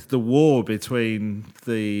don't know, the war between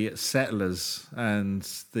the settlers and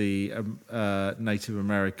the Native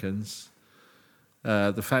Americans,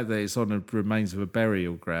 the fact that it's on the remains of a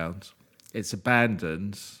burial ground, it's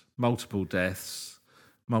abandoned, multiple deaths,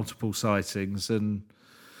 multiple sightings, and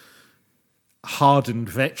hardened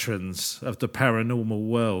veterans of the paranormal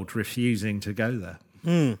world refusing to go there.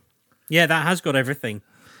 Yeah, that has got everything.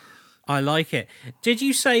 I like it. Did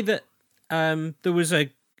you say that there was a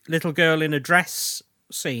little girl in a dress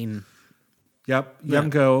scene? Yep, young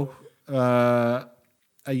girl. A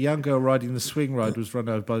young girl riding the swing ride was run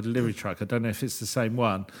over by a delivery truck. I don't know if it's the same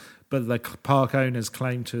one, but the park owners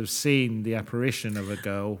claim to have seen the apparition of a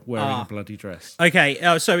girl wearing a bloody dress.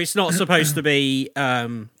 Okay, so it's not supposed to be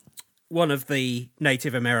one of the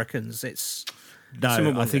Native Americans. It's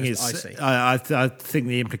I think it's. I see. I think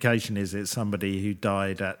the implication is it's somebody who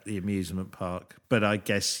died at the amusement park. But I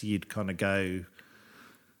guess you'd kind of go.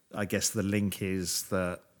 I guess the link is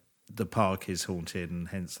that the park is haunted, and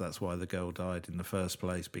hence that's why the girl died in the first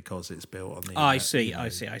place, because it's built on the. I see.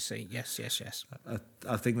 Yes.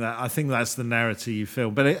 I think that's the narrative you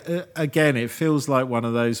feel. But it feels like one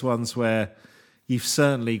of those ones where you've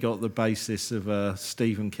certainly got the basis of a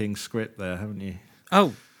Stephen King script there, haven't you?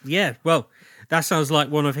 Oh yeah. Well, that sounds like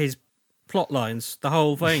one of his plot lines. The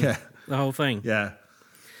whole thing. Yeah. The whole thing. Yeah.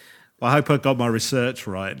 Well, I hope I got my research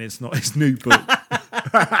right, and it's not his new book.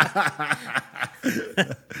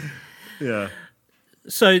 Yeah.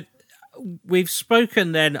 So we've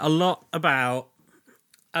spoken then a lot about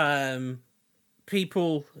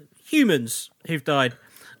humans who've died.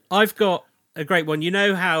 I've got a great one. You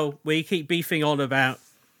know how we keep beefing on about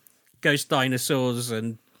ghost dinosaurs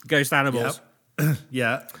and ghost animals? Yep.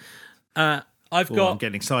 Yeah. I'm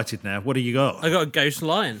getting excited now. What do you got? I got a ghost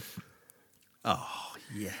lion. Oh,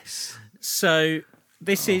 yes. So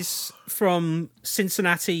this is from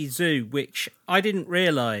Cincinnati Zoo, which I didn't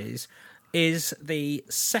realise is the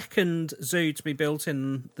second zoo to be built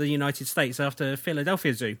in the United States after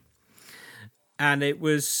Philadelphia Zoo. And it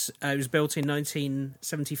was built in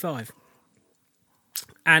 1975.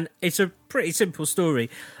 And it's a pretty simple story.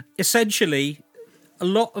 Essentially, a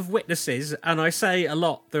lot of witnesses, and I say a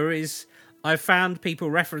lot, I found people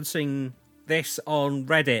referencing this on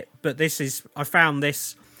Reddit, but I found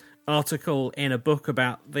this article in a book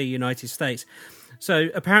about the United States. So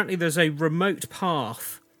apparently there's a remote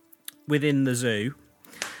path within the zoo.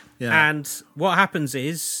 Yeah. And what happens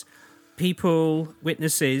is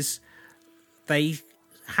witnesses, they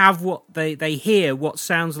have they hear what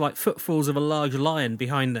sounds like footfalls of a large lion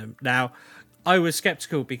behind them. Now, I was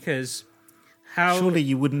skeptical because surely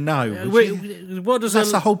you wouldn't know.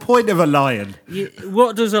 That's the whole point of a lion.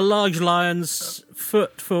 What does a large lion's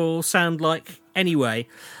footfall sound like anyway?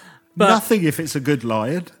 But nothing if it's a good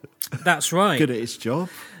lion. That's right. Good at its job.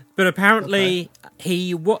 But apparently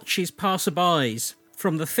he watches passerbys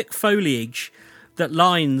from the thick foliage that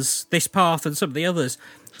lines this path and some of the others.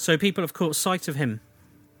 So people have caught sight of him.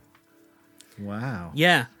 Wow.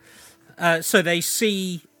 Yeah. So they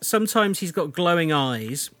see, sometimes he's got glowing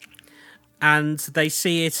eyes, and they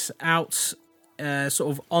see it out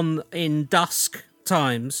sort of in dusk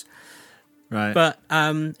times. Right. But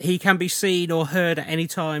he can be seen or heard at any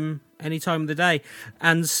time of the day.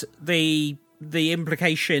 And the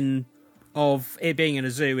implication of it being in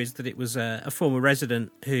a zoo is that it was a former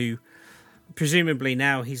resident who, presumably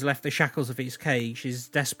now he's left the shackles of his cage, is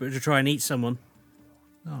desperate to try and eat someone.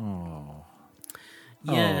 Oh.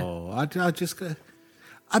 Yeah. Oh, I just...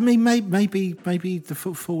 I mean, maybe the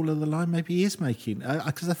footfall of the lion, maybe he is making...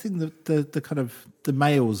 Because I think the kind of... The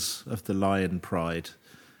males of the lion pride,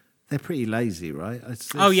 they're pretty lazy, right? It's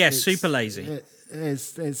super lazy.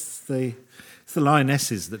 It's the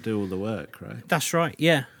lionesses that do all the work, right? That's right,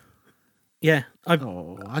 yeah. Yeah. I've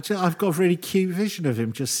got a really cute vision of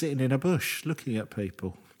him just sitting in a bush looking at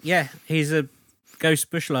people. Yeah, he's a ghost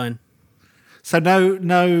bush lion. So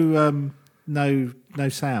no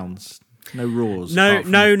sounds, no roars.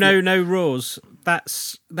 No roars.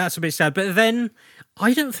 That's a bit sad. But then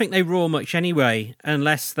I don't think they roar much anyway,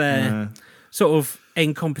 unless they're sort of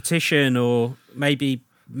in competition or maybe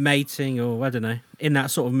mating or I don't know, in that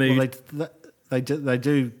sort of mood. Well, they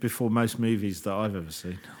do before most movies that I've ever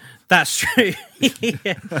seen. That's true.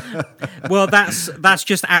 Yeah. Well, that's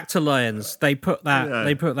just actor lions. They put that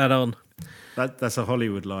They put that on. That's a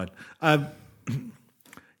Hollywood line.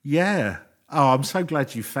 Yeah. Oh, I'm so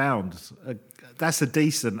glad you found. That's a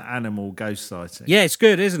decent animal ghost sighting. Yeah, it's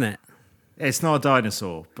good, isn't it? It's not a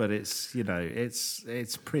dinosaur, but it's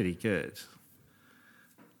it's pretty good.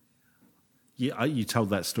 You told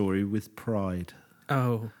that story with pride.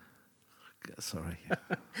 Oh, sorry.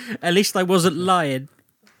 At least I wasn't lying.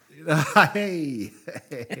 Hey.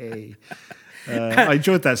 I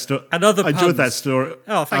enjoyed that story. Another I enjoyed puns. that story.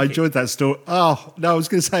 Oh, thank I you. enjoyed that story. Oh, no, I was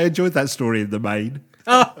going to say I enjoyed that story in the main.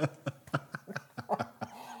 Oh,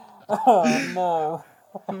 no.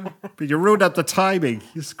 But you ruined up the timing.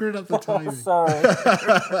 You screwed up the timing. Sorry.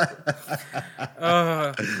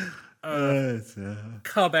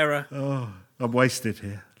 Cub error. Oh, I'm wasted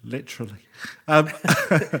here, literally.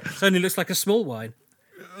 It only looks like a small wine.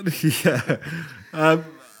 Yeah.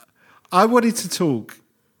 I wanted to talk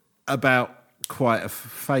about quite a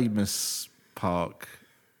famous park.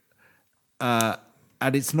 And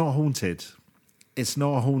it's not haunted. It's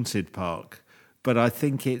not a haunted park. But I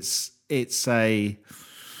think it's a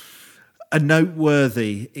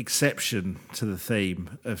noteworthy exception to the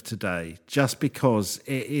theme of today, just because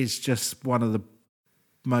it is just one of the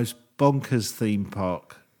most bonkers theme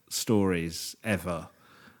park stories ever.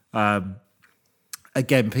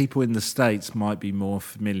 Again, people in the States might be more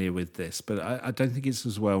familiar with this, but I don't think it's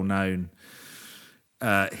as well known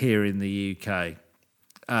here in the UK.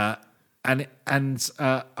 And I'm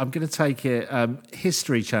going to take it.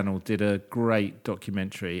 History Channel did a great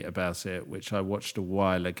documentary about it, which I watched a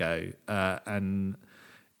while ago. And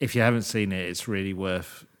if you haven't seen it, it's really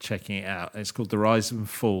worth checking it out. It's called The Rise and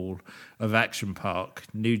Fall of Action Park,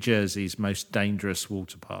 New Jersey's most dangerous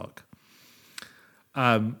water park.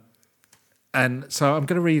 And so I'm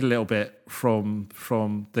going to read a little bit from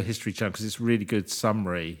the History Channel because it's a really good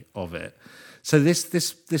summary of it. So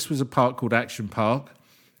this was a park called Action Park.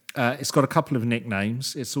 It's got a couple of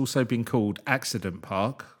nicknames. It's also been called Accident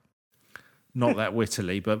Park. Not that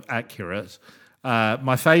wittily, but accurate.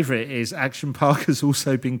 My favourite is Action Park has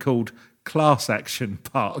also been called Class Action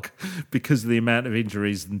Park because of the amount of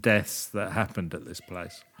injuries and deaths that happened at this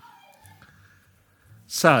place.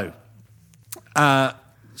 So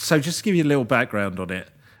just to give you a little background on it,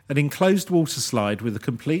 an enclosed water slide with a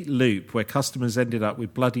complete loop where customers ended up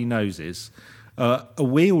with bloody noses, a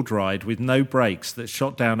wheeled ride with no brakes that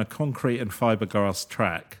shot down a concrete and fiberglass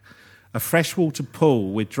track, a freshwater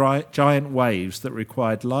pool with giant waves that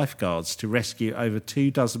required lifeguards to rescue over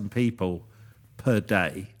 24 people per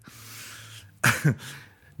day.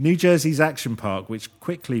 New Jersey's Action Park, which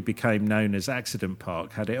quickly became known as Accident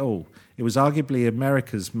Park, had it all. It was arguably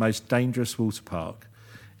America's most dangerous water park.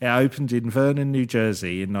 It opened in Vernon, New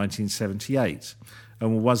Jersey in 1978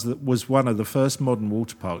 and was one of the first modern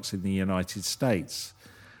water parks in the United States.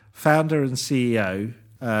 Founder and CEO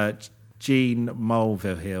Gene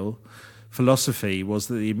Mulvihill philosophy was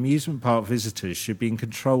that the amusement park visitors should be in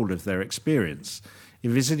control of their experience,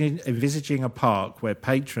 envisaging a park where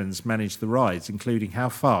patrons managed the rides, including how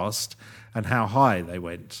fast and how high they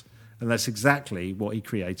went. And that's exactly what he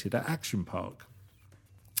created at Action Park.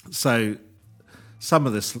 So some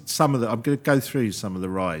of the I'm going to go through some of the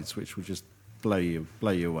rides, which will just blow you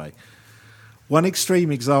away. One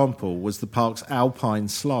extreme example was the park's Alpine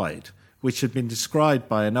Slide, which had been described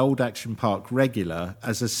by an old Action Park regular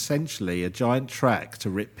as essentially a giant track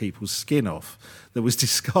to rip people's skin off that was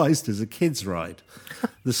disguised as a kids' ride.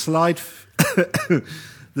 The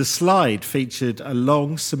slide featured a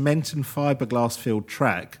long cement and fiberglass-filled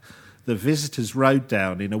track that visitors rode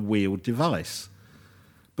down in a wheeled device.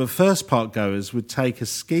 But first park goers would take a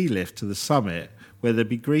ski lift to the summit where they'd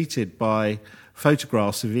be greeted by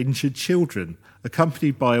photographs of injured children,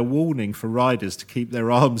 accompanied by a warning for riders to keep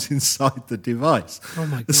their arms inside the device. Oh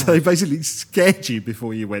my God. So they basically scared you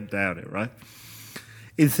before you went down it, right?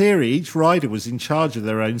 In theory, each rider was in charge of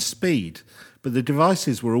their own speed, but the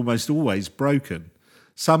devices were almost always broken.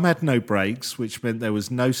 Some had no brakes, which meant there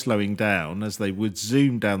was no slowing down as they would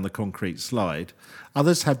zoom down the concrete slide.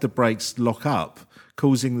 Others had the brakes lock up,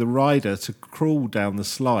 causing the rider to crawl down the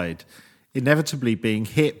slide, inevitably being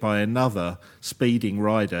hit by another speeding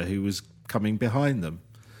rider who was coming behind them.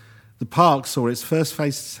 The park saw its first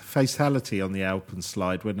fatality on the Alpine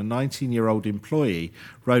Slide when a 19-year-old employee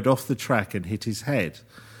rode off the track and hit his head.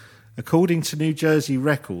 According to New Jersey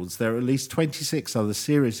records, there are at least 26 other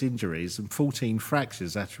serious injuries and 14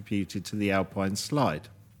 fractures attributed to the Alpine Slide.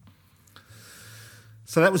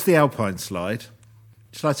 So that was the Alpine Slide.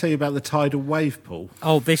 Shall I tell you about the tidal wave pool?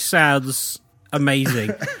 Oh, this sounds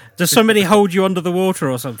amazing. Does somebody hold you under the water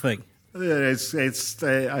or something? It's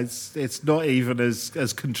not even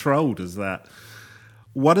as controlled as that.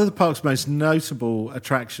 One of the park's most notable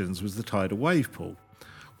attractions was the tidal wave pool,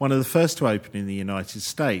 one of the first to open in the United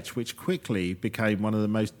States, which quickly became one of the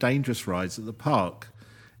most dangerous rides at the park.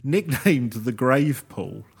 Nicknamed the Grave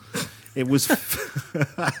Pool, it was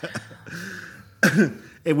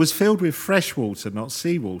it was filled with fresh water, not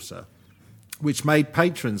seawater, which made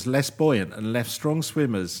patrons less buoyant and left strong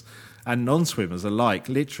swimmers and non-swimmers alike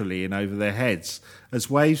literally in over their heads, as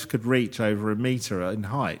waves could reach over a metre in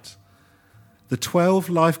height. The 12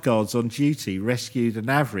 lifeguards on duty rescued an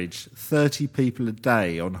average 30 people a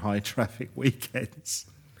day on high-traffic weekends.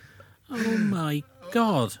 Oh, my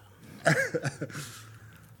God.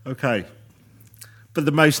 Okay. But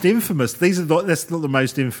the most infamous... That's not the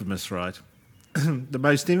most infamous ride. The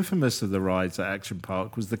most infamous of the rides at Action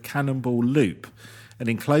Park was the Cannonball Loop, an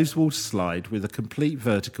enclosed water slide with a complete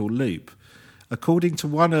vertical loop. According to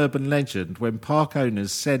one urban legend, when park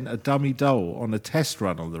owners sent a dummy doll on a test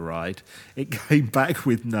run on the ride, it came back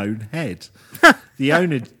with no head. The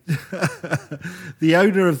owner, the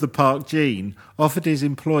owner of the park, Gene, offered his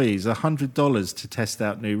employees $100 to test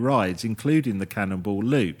out new rides, including the Cannonball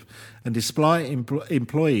Loop. And despite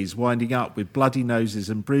employees winding up with bloody noses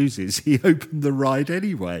and bruises, he opened the ride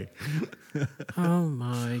anyway. Oh,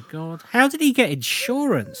 my God. How did he get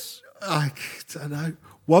insurance? I don't know.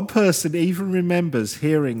 One person even remembers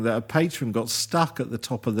hearing that a patron got stuck at the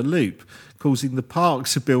top of the loop, causing the park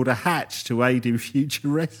to build a hatch to aid in future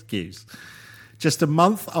rescues. Just a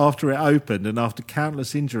month after it opened and after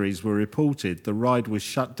countless injuries were reported, the ride was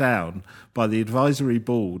shut down by the Advisory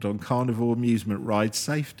Board on Carnival Amusement Ride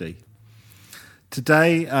Safety.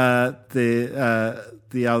 Today,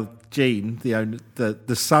 Gene,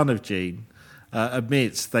 the son of Gene,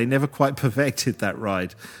 admits they never quite perfected that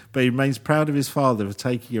ride, but he remains proud of his father for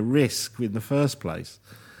taking a risk in the first place.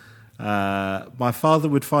 My father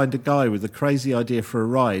would find a guy with a crazy idea for a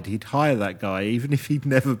ride. He'd hire that guy, even if he'd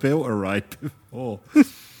never built a ride before.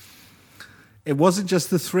 It wasn't just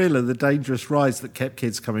the thrill of the dangerous rides that kept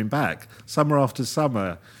kids coming back, summer after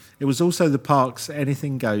summer. It was also the park's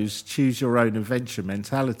anything goes, choose your own adventure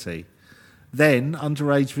mentality. Then,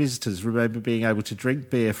 underage visitors remember being able to drink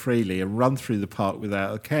beer freely and run through the park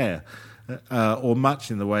without a care, or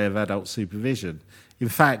much in the way of adult supervision. In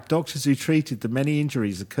fact, doctors who treated the many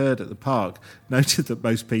injuries occurred at the park noted that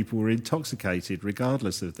most people were intoxicated,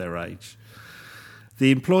 regardless of their age.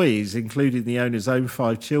 The employees, including the owner's own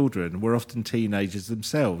 5 children, were often teenagers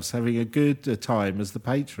themselves, having a good time as the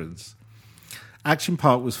patrons. Action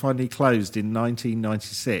Park was finally closed in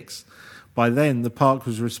 1996. By then, the park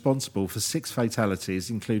was responsible for 6 fatalities,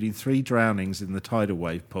 including 3 drownings in the tidal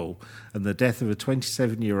wave pool and the death of a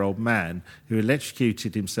 27-year-old man who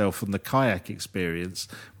electrocuted himself from the kayak experience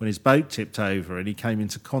when his boat tipped over and he came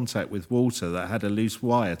into contact with water that had a loose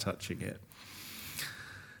wire touching it.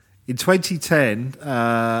 In 2010,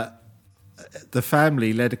 the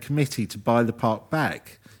family led a committee to buy the park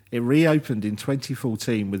back. It reopened in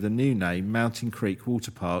 2014 with a new name, Mountain Creek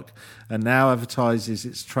Water Park, and now advertises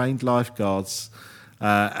its trained lifeguards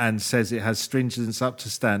and says it has stringent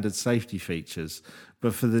up-to-standard safety features.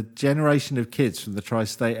 But for the generation of kids from the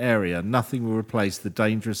tri-state area, nothing will replace the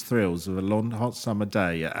dangerous thrills of a long, hot summer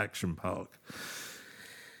day at Action Park.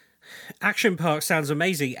 Action Park sounds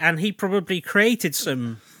amazing, and he probably created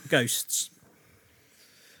some ghosts.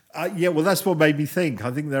 Yeah, well, that's what made me think.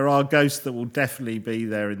 I think there are ghosts that will definitely be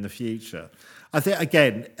there in the future. I think,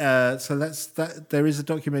 again, so that's that. There is a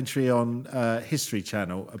documentary on History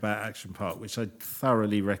Channel about Action Park, which I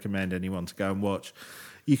thoroughly recommend anyone to go and watch.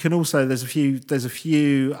 You can also there's a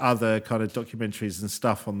few other kind of documentaries and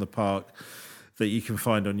stuff on the park that you can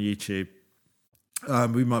find on YouTube.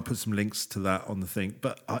 We might put some links to that on the thing,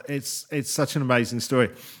 but it's such an amazing story.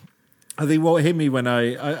 I think what hit me when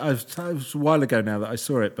it was a while ago now that I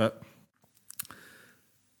saw it, but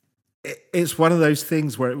it's one of those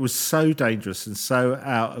things where it was so dangerous and so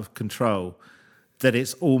out of control that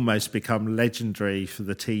it's almost become legendary for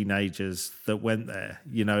the teenagers that went there.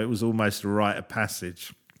 You know, it was almost a rite of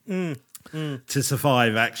passage to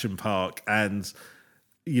survive Action Park. And,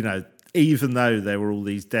 you know, even though there were all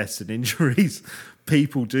these deaths and injuries,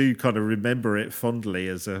 people do kind of remember it fondly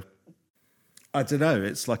as I don't know,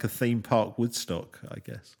 it's like a theme park Woodstock, I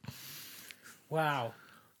guess. Wow,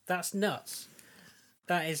 that's nuts.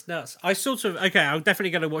 That is nuts. I'm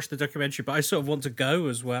definitely going to watch the documentary, but I sort of want to go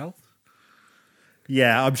as well.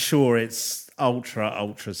 Yeah, I'm sure it's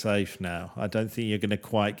ultra safe now. I don't think you're going to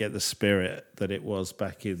quite get the spirit that it was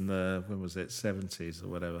back in the, 70s or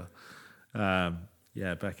whatever.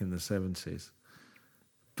 Back in the 70s.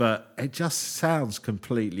 But it just sounds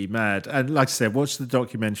completely mad. And like I said, watch the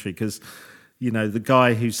documentary because, you know, the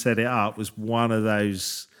guy who set it up was one of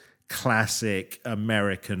those classic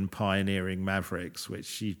American pioneering mavericks,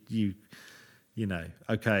 which you know,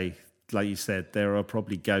 okay, like you said, there are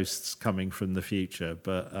probably ghosts coming from the future,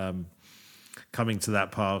 but coming to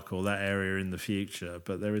that park or that area in the future.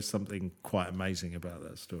 But there is something quite amazing about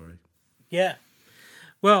that story. Yeah.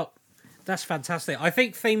 Well, that's fantastic. I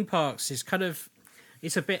think theme parks is kind of,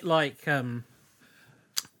 it's a bit like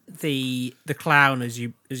the clown, as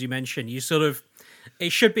you mentioned, you sort of,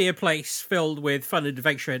 it should be a place filled with fun and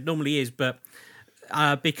adventure. It normally is, but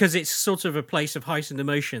because it's sort of a place of heightened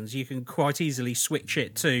emotions, you can quite easily switch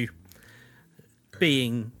it to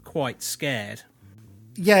being quite scared.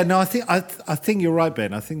 Yeah, no, I think you're right,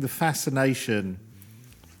 Ben. I think the fascination,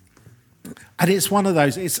 and it's one of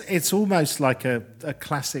those. It's almost like a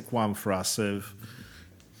classic one for us.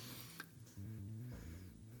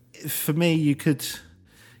 For me, you could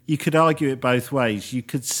argue it both ways. You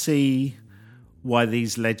could see why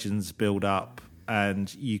these legends build up,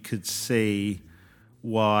 and you could see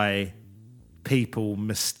why people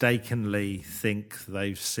mistakenly think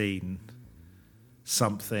they've seen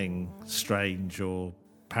something strange or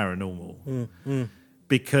paranormal.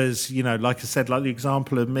 Because, like I said, like the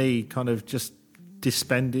example of me kind of just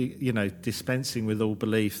dispensing with all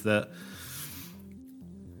belief that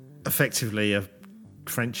effectively a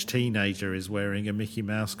French teenager is wearing a Mickey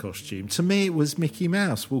Mouse costume. To me, it was Mickey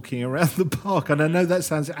Mouse walking around the park. And I know that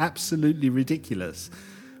sounds absolutely ridiculous,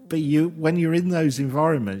 but when you're in those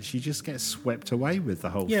environments, you just get swept away with the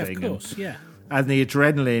whole thing. Yeah, of course, yeah. And the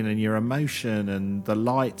adrenaline and your emotion and the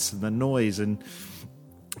lights and the noise. And,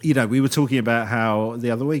 we were talking about the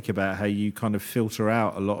other week about how you kind of filter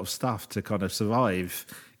out a lot of stuff to kind of survive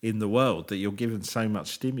in the world, that you're given so much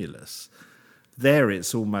stimulus. There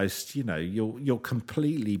it's almost, you're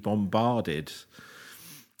completely bombarded.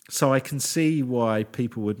 So I can see why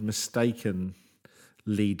people would mistakenly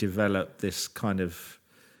develop this kind of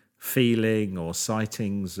feeling or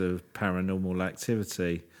sightings of paranormal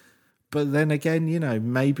activity. But then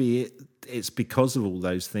again, maybe it's because of all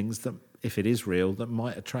those things that, if it is real, that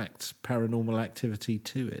might attract paranormal activity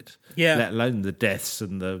to it. Yeah. Let alone the deaths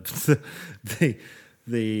and the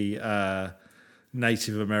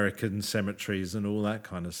Native American cemeteries and all that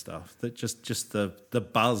kind of stuff. That just the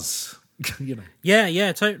buzz,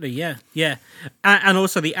 Yeah, totally, yeah. And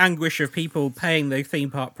also the anguish of people paying the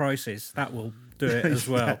theme park prices. That will do it as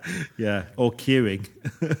well. Yeah, or queuing.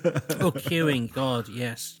 Or queuing, God,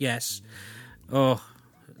 yes. Oh,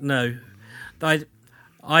 no.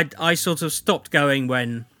 I sort of stopped going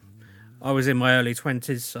when I was in my early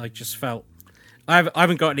 20s. I just felt... I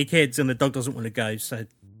haven't got any kids and the dog doesn't want to go, so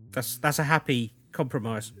that's a happy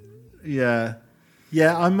compromise. Yeah,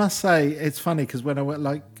 I must say, it's funny, because when I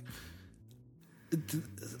went,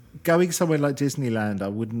 going somewhere like Disneyland, I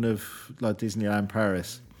wouldn't have, like Disneyland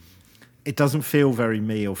Paris, it doesn't feel very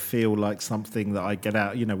me or feel like something that I get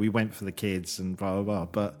out. We went for the kids and blah, blah, blah.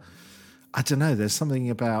 But I don't know, there's something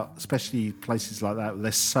about, especially places like that,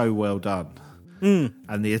 they're so well done.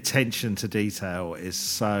 And the attention to detail is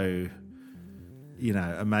so,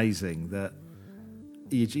 amazing that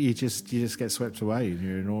you just get swept away and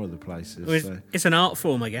you're in all of the places. Well, it's an art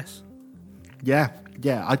form, I guess. Yeah.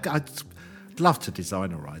 I'd love to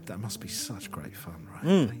design a ride. That must be such great fun, right?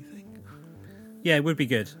 Don't you think? Yeah, it would be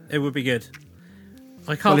good.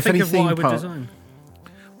 I can't think of what I would design.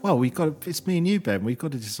 Well, it's me and you, Ben. We've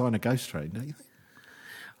got to design a ghost train, don't you think?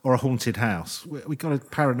 Or a haunted house. We've got a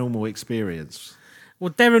paranormal experience.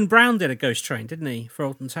 Well, Darren Brown did a ghost train, didn't he, for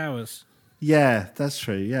Alton Towers? Yeah, that's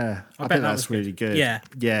true, yeah. I bet that's really good. Yeah.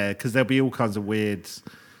 Yeah, because there'll be all kinds of weird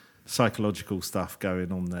psychological stuff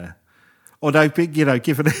going on there. Although, given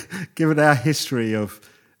our history of,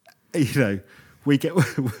 we'll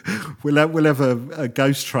have a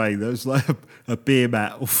ghost train that's like a beer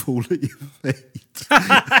mat will fall at your feet.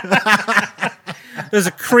 There's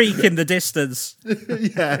a creak in the distance.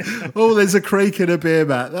 Yeah. Oh, there's a creak in a beer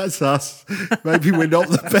mat. That's us. Maybe we're not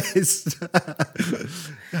the best.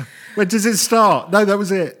 When does it start? No, that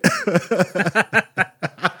was it.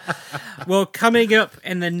 Well, coming up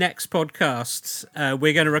in the next podcast,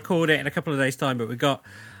 we're going to record it in a couple of days' time, but we've got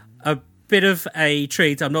a bit of a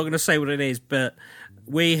treat. I'm not going to say what it is, but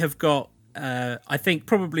we have got, I think,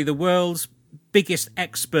 probably the world's biggest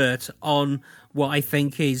expert on what I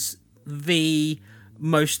think is the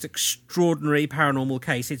most extraordinary paranormal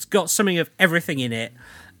case. It's got something of everything in it,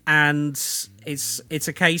 and it's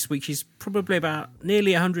a case which is probably about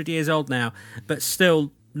nearly 100 years old now, but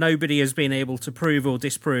still nobody has been able to prove or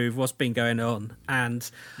disprove what's been going on. And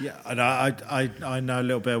yeah, and I know a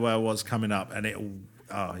little bit about what's coming up, and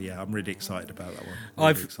I'm really excited about that one.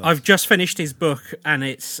 I've just finished his book, and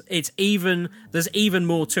there's even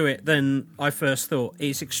more to it than I first thought.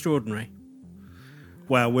 It's extraordinary.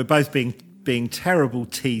 Well, we're both being terrible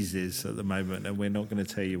teasers at the moment, and we're not going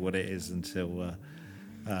to tell you what it is until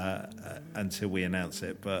we announce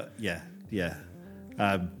it. But yeah,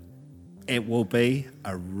 it will be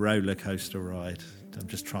a roller coaster ride. I'm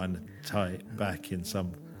just trying to tie it back in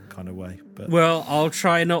some kind of way. But well, I'll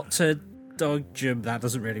try not to dodge him. That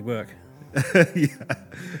doesn't really work.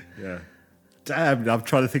 Yeah. Damn, I'm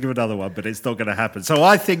trying to think of another one, but it's not going to happen. So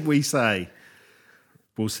I think we say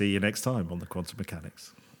we'll see you next time on the Quantum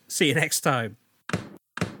Mechanics. See you next time.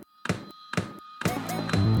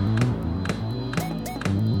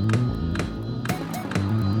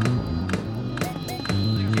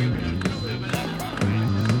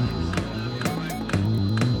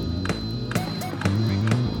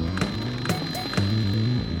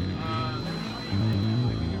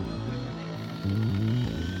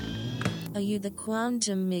 Are you the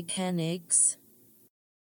quantum mechanics?